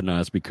was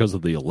weaponized because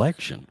of the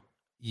election.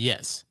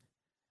 Yes.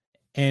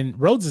 And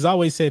Rhodes has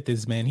always said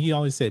this, man. He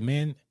always said,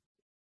 man,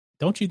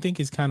 don't you think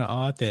it's kind of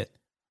odd that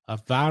a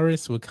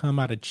virus would come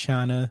out of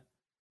China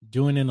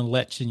during an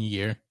election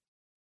year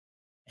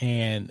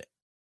and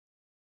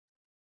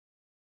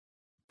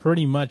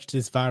pretty much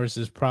this virus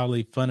has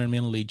probably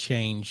fundamentally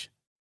changed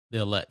the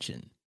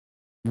election?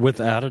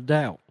 Without a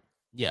doubt.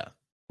 Yeah.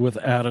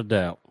 Without a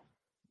doubt.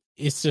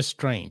 It's just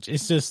strange.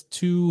 It's just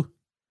too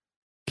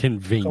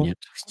convenient.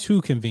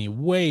 Too convenient.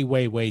 Way,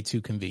 way, way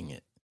too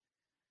convenient.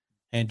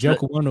 And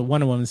Joker, one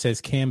of them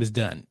says Cam is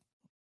done.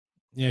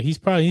 Yeah, he's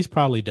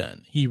probably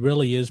done. He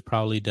really is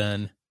probably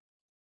done.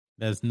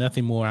 There's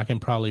nothing more I can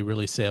probably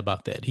really say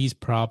about that. He's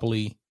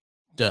probably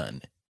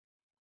done.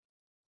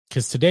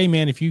 Because today,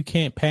 man, if you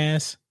can't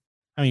pass,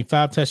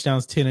 5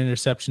 touchdowns, 10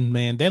 interceptions,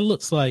 man, that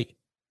looks like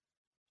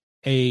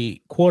a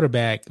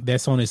quarterback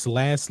that's on his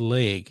last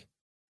leg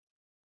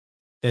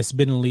that's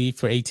been in the league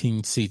for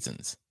 18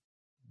 seasons.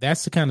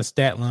 That's the kind of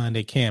stat line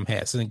that Cam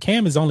has. And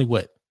Cam is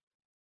only,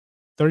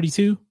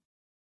 32?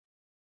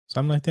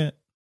 Something like that?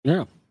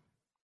 Yeah.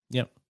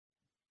 Yep.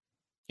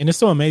 And it's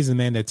so amazing,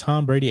 man, that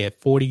Tom Brady at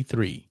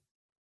 43,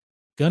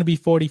 going to be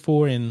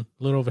 44 in a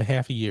little over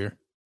half a year,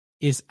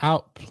 is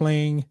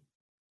outplaying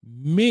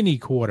many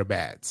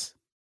quarterbacks.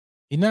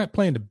 He's not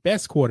playing the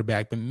best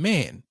quarterback, but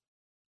man,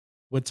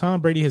 what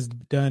Tom Brady has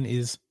done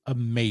is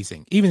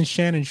amazing. Even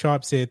Shannon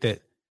Sharp said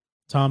that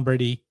Tom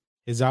Brady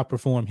has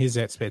outperformed his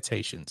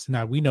expectations.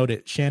 Now, we know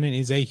that Shannon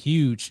is a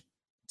huge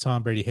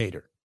Tom Brady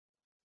hater.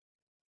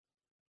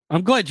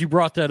 I'm glad you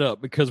brought that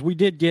up because we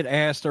did get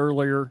asked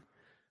earlier,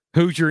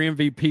 who's your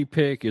MVP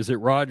pick? Is it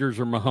Rodgers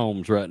or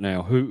Mahomes right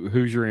now?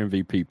 Who's your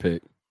MVP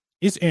pick?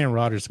 It's Aaron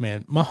Rodgers,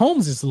 man.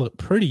 Mahomes has looked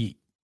pretty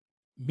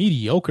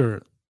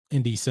mediocre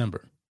in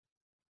December.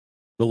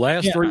 The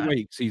last 3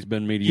 weeks, he's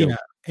been mediocre.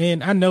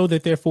 And I know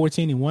that they're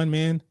 14-1,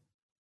 man,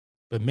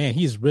 but man,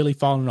 he's really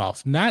fallen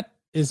off. Not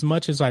as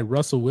much as like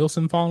Russell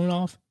Wilson falling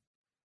off.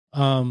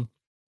 I'll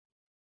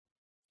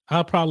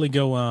probably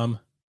go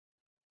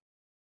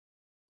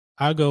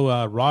I'll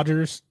go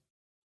Rodgers,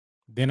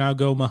 then I'll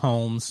go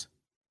Mahomes,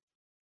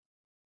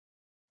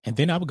 and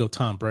then I would go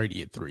Tom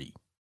Brady at 3.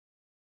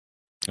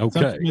 Okay.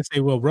 Some people say,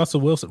 well,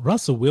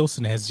 Russell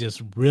Wilson has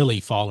just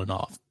really fallen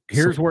off.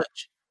 Here's where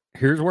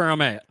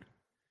I'm at.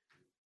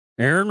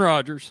 Aaron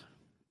Rodgers,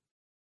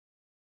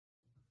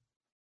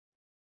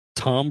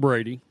 Tom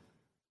Brady,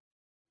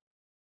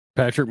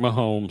 Patrick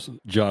Mahomes,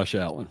 Josh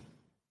Allen.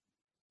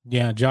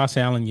 Yeah, Josh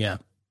Allen, yeah.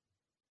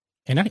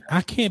 And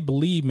I can't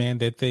believe, man,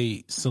 that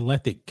they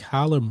selected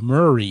Kyler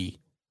Murray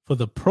for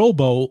the Pro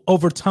Bowl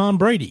over Tom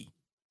Brady.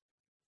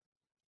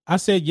 I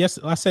said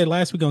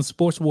last week on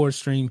Sports Wars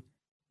stream,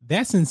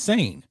 that's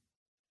insane.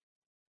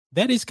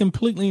 That is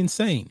completely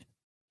insane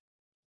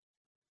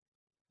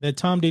that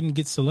Tom didn't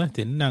get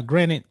selected. Now,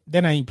 granted,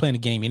 then I ain't playing the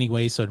game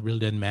anyway, so it really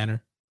doesn't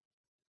matter.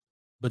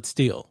 But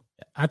still,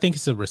 I think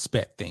it's a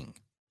respect thing.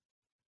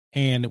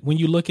 And when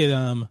you look at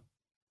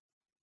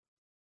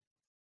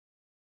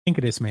think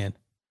of this, man.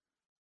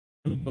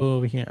 Go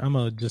over here. I'm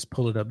gonna just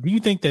pull it up. Do you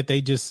think that they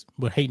just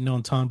were hating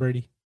on Tom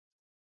Brady?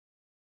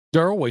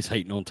 They're always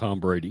hating on Tom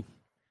Brady.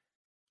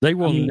 They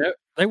will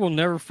they will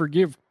never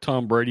forgive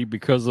Tom Brady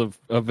because of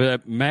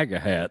that MAGA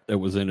hat that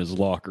was in his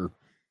locker.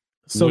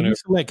 So you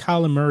select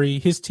Kyler Murray.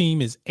 His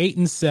team is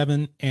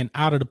 8-7 and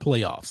out of the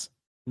playoffs.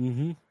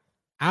 Mm-hmm.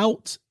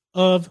 Out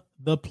of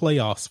the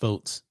playoffs,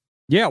 folks.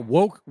 Yeah,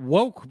 woke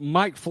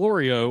Mike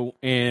Florio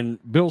and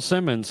Bill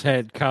Simmons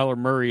had Kyler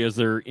Murray as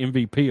their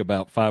MVP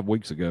about 5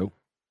 weeks ago.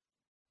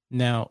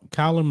 Now,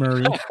 Kyler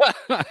Murray.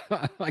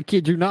 I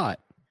kid you not.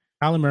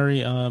 Kyler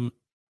Murray,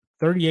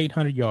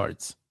 3,800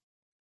 yards.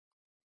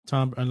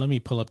 Let me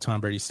pull up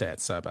Tom Brady's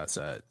stats side by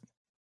side.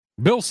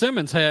 Bill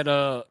Simmons had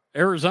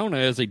Arizona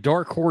as a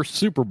dark horse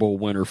Super Bowl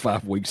winner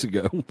 5 weeks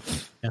ago.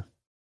 Yeah.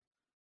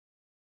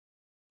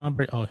 Tom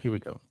Brady, here we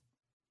go.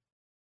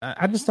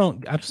 I just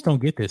don't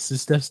get this.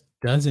 This just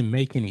doesn't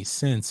make any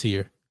sense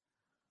here.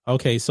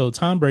 Okay, so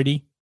Tom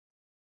Brady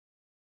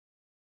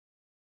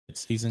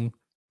this season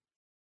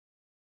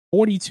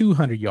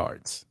 4,200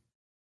 yards.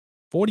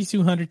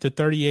 4,200 to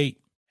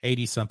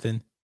 3,880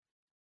 something.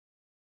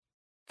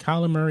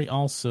 Kyler Murray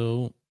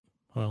also,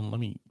 let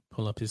me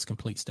pull up his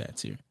complete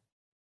stats here.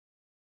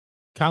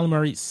 Kyler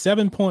Murray,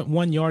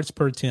 7.1 yards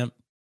per attempt.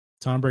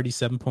 Tom Brady,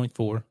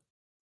 7.4.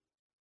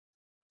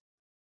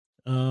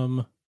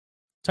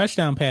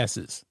 Touchdown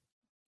passes,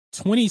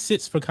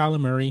 26 for Kyler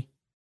Murray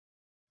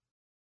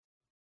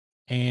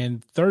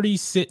and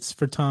 36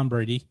 for Tom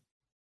Brady.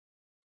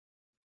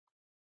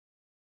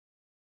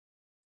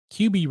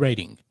 QB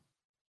rating,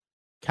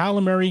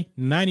 Kyler Murray,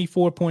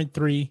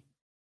 94.3.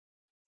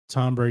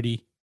 Tom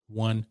Brady,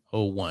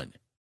 101.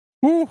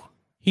 Woo.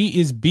 He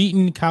is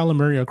beating Kyler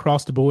Murray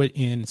across the board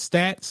in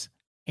stats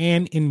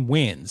and in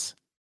wins.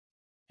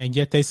 And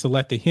yet they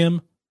selected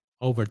him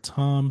over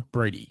Tom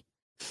Brady.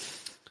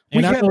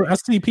 And I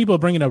see people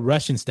bringing up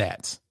rushing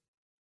stats.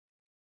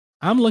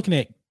 I'm looking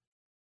at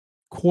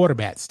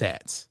quarterback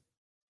stats.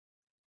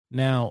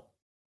 Now,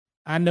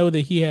 I know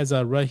that he has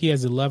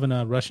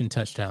 11 rushing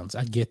touchdowns.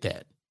 I get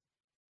that.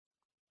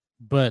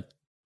 But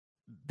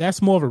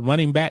that's more of a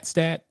running back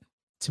stat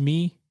to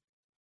me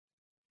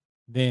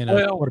than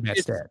a quarterback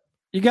stat.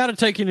 You got to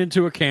take it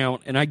into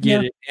account, and I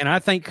get it. And I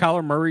think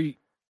Kyler Murray,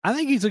 I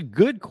think he's a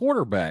good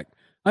quarterback.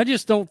 I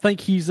just don't think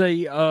he's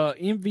a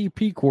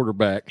MVP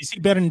quarterback. Is he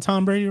better than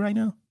Tom Brady right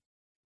now?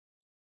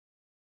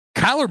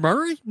 Kyler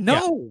Murray?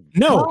 No.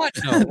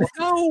 Yeah.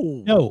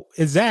 No,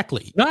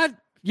 exactly.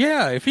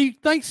 If he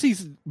thinks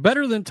he's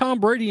better than Tom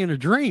Brady in a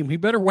dream, he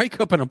better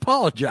wake up and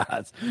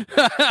apologize.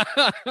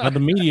 The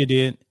media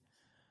did.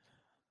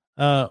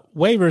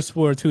 Waivers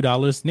for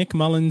 $2. Nick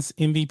Mullins,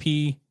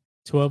 MVP,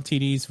 12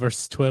 TDs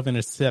versus 12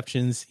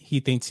 interceptions. He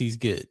thinks he's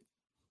good.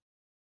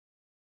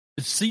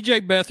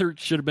 CJ Beathard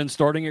should have been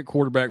starting at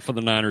quarterback for the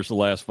Niners the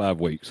last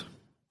 5 weeks.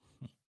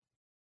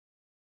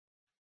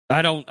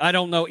 I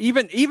don't know.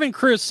 Even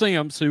Chris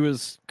Sims, who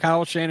is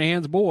Kyle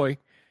Shanahan's boy,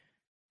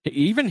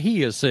 even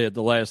he has said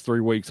the last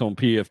 3 weeks on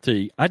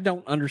PFT, I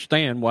don't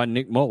understand why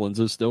Nick Mullins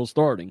is still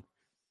starting.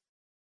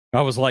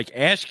 I was like,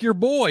 ask your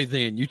boy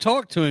then. You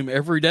talk to him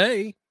every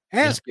day.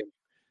 Ask him.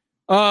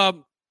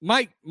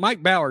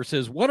 Mike Bauer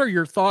says, what are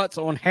your thoughts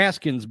on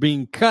Haskins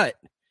being cut?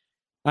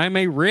 I'm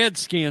a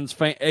Redskins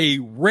fan.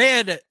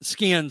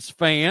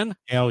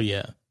 Hell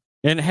yeah.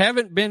 And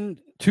haven't been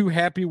too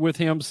happy with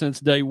him since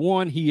day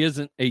one. He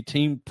isn't a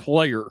team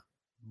player.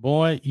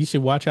 Boy, you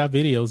should watch our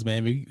videos,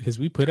 man, because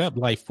we put up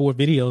like 4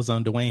 videos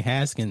on Dwayne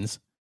Haskins.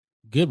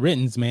 Good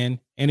riddance,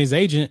 man. And his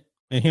agent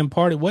and him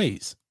parted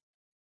ways.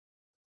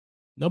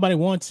 Nobody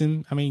wants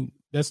him. I mean,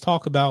 let's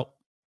talk about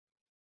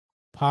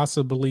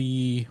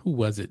possibly, who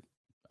was it?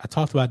 I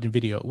talked about it in the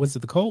video. Was it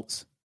the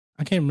Colts?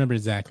 I can't remember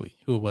exactly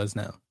who it was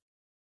now.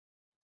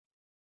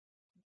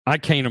 I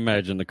can't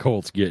imagine the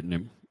Colts getting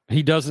him.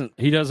 He doesn't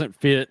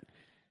fit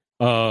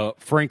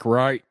Frank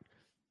Wright.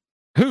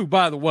 Who,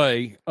 by the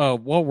way,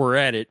 while we're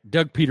at it,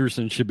 Doug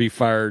Peterson should be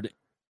fired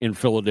in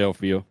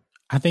Philadelphia.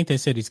 I think they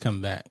said he's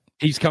coming back.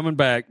 He's coming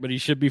back, but he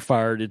should be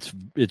fired.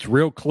 It's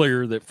real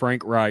clear that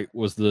Frank Wright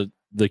was the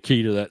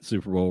key to that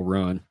Super Bowl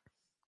run,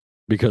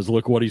 because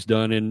look what he's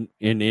done in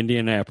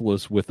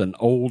Indianapolis with an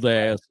old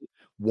ass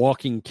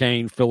walking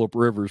cane Phillip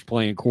Rivers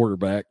playing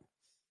quarterback.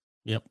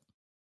 Yep.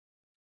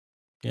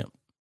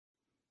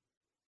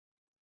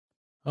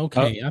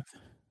 Okay.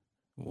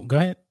 Go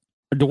ahead.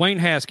 Dwayne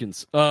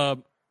Haskins.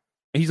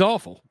 He's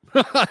awful.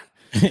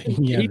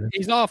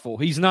 He's awful.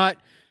 He's not.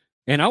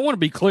 And I want to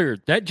be clear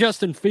that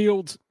Justin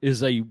Fields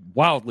is a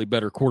wildly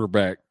better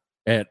quarterback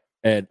at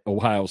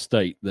Ohio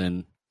State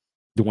than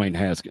Dwayne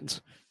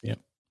Haskins. Yep.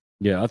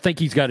 Yeah, I think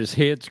he's got his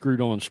head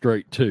screwed on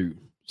straight too.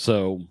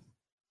 So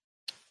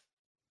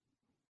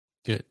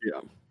good. Yeah.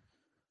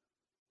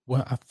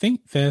 Well, I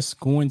think that's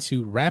going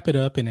to wrap it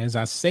up. And as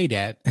I say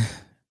that,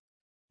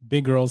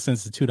 Big Girl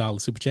sends the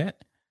 $2 super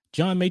chat.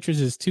 John Matrix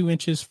is 2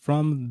 inches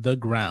from the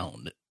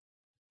ground.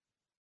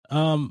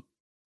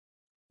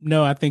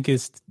 No, I think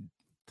it's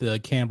the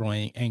camera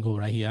angle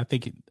right here.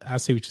 I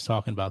see what you're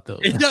talking about, though.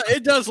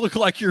 It does look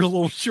like you're a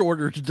little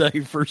shorter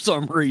today for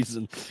some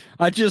reason.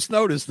 I just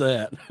noticed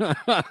that.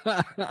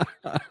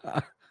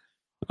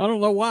 I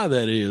don't know why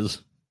that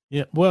is.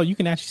 Yeah, well, you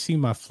can actually see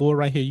my floor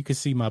right here. You can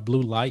see my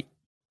blue light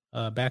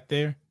back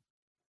there,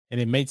 and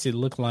it makes it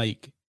look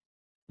like,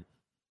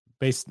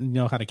 based,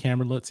 how the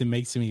camera looks, it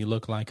makes me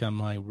look like I'm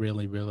like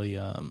really, really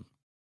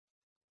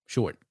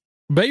short.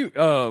 Baby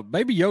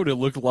Yoda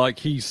looked like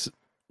he's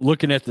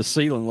looking at the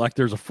ceiling like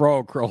there's a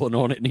frog crawling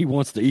on it and he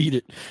wants to eat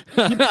it.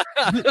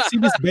 See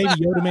this Baby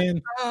Yoda,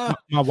 man?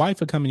 My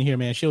wife will come in here,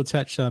 man. She'll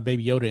touch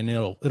Baby Yoda and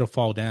it'll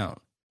fall down.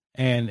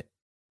 And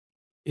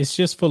it's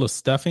just full of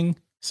stuffing.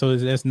 So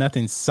there's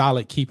nothing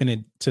solid keeping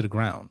it to the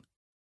ground.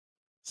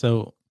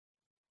 So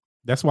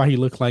that's why he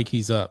looked like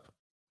he's up.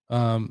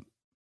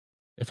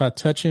 If I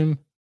touch him.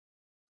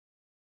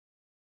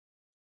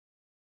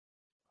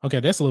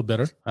 Okay, that's a little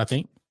better, I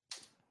think.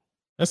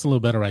 That's a little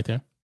better right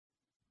there.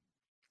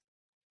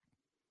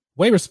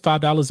 Waivers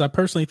 $5. I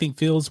personally think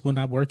Fields will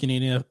not work in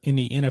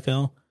the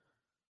NFL.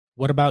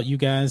 What about you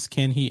guys?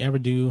 Can he ever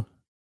do?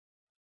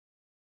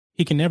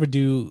 He can never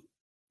do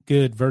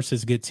good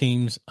versus good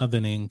teams other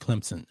than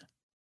Clemson.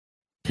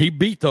 He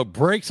beat the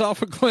brakes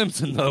off of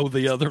Clemson though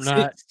the other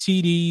night. 6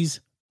 TDs,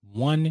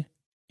 1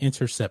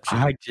 interception.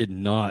 I did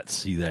not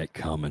see that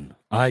coming.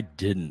 I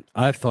didn't.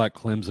 I thought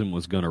Clemson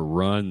was going to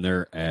run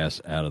their ass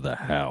out of the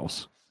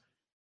house.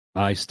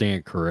 I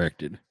stand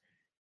corrected.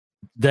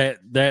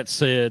 That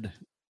said,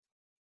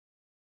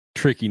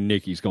 Tricky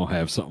Nicky's going to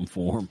have something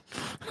for him.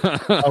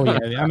 Oh,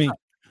 yeah. I mean,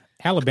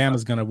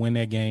 Alabama's going to win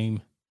that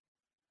game.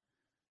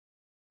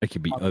 It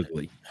could be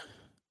ugly.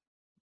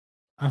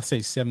 I'll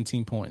say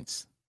 17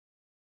 points.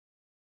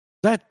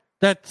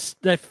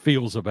 That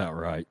feels about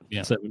right.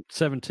 Yeah.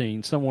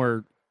 17,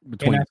 somewhere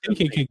between. And I think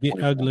it could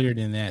get uglier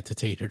than that, to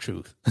tell you the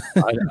truth.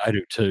 I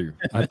do too.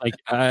 I think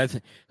I'm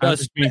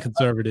just being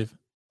conservative.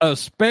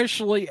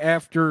 Especially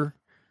after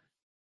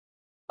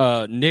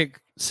Nick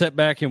sat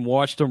back and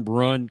watched them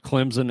run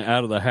Clemson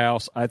out of the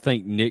house. I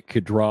think Nick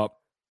could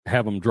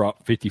have them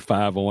drop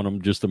 55 on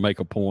them just to make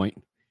a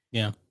point.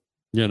 Yeah.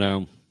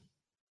 Yeah.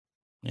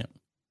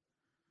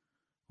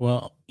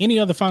 Well, any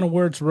other final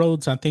words,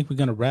 Rhodes? I think we're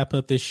going to wrap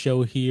up this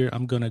show here.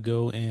 I'm going to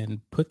go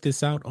and put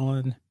this out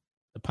on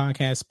the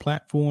podcast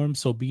platform.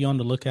 So be on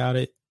the look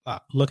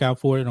out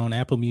for it on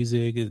Apple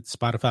Music,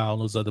 Spotify, all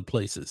those other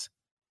places.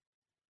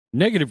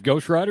 Negative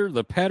Ghost Rider.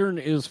 The pattern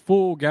is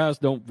full, guys.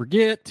 Don't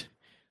forget,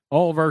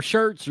 all of our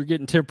shirts are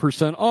getting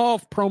 10%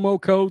 off. Promo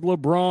code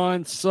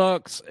LeBron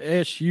Sucks,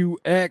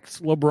 SUX.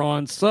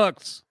 LeBron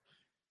Sucks.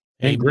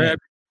 And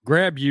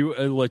grab you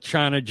a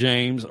LaChina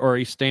James or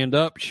a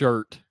stand-up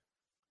shirt.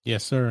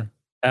 Yes, sir.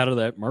 Out of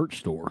that merch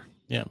store.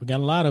 Yeah, we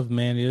got a lot of them,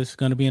 man. It's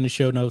going to be in the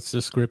show notes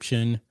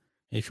description.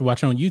 If you're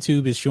watching on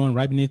YouTube, it's showing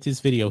right beneath this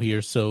video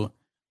here. So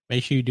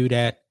make sure you do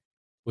that.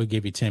 We'll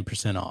give you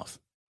 10% off.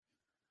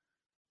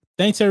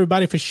 Thanks,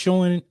 everybody, for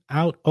showing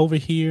out over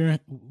here.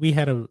 We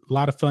had a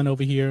lot of fun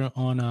over here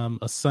on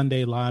a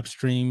Sunday live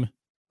stream.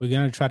 We're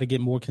going to try to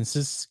get more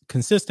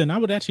consistent. I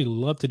would actually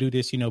love to do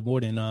this, more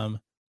than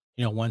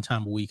one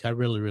time a week. I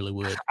really, really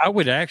would. I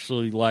would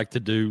actually like to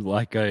do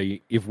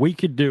if we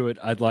could do it,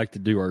 I'd like to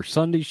do our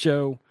Sunday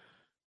show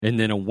and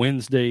then a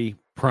Wednesday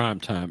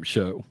primetime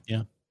show.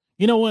 Yeah.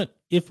 You know what?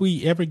 If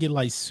we ever get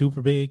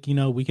super big,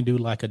 we can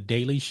do a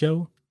daily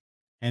show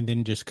and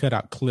then just cut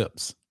out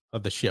clips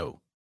of the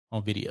show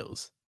on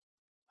videos.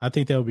 I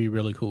think that would be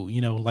really cool. We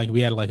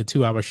had a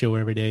 2-hour show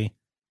every day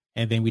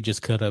and then we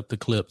just cut up the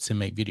clips and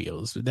make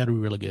videos. That'd be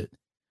really good.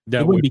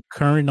 It wouldn't be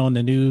current on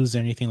the news or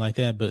anything like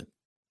that, but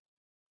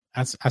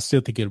I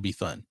still think it'll be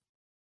fun.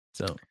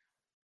 So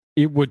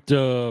it would.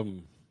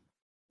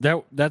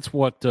 That's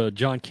what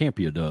John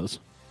Campea does.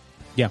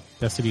 Yeah,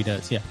 that's what he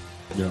does. Yeah,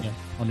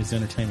 on his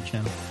entertainment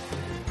channel.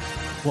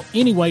 Well,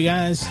 anyway,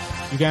 guys,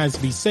 you guys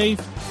be safe.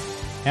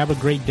 Have a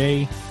great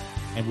day,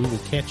 and we will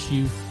catch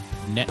you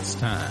next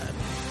time.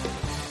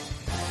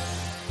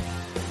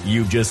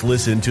 You've just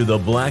listened to the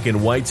Black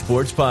and White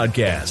Sports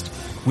Podcast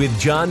with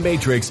John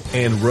Matrix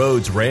and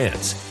Rhodes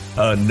Rants,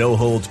 a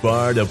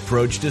no-holds-barred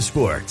approach to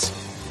sports.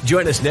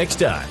 Join us next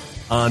time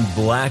on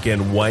Black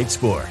and White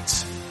Sports.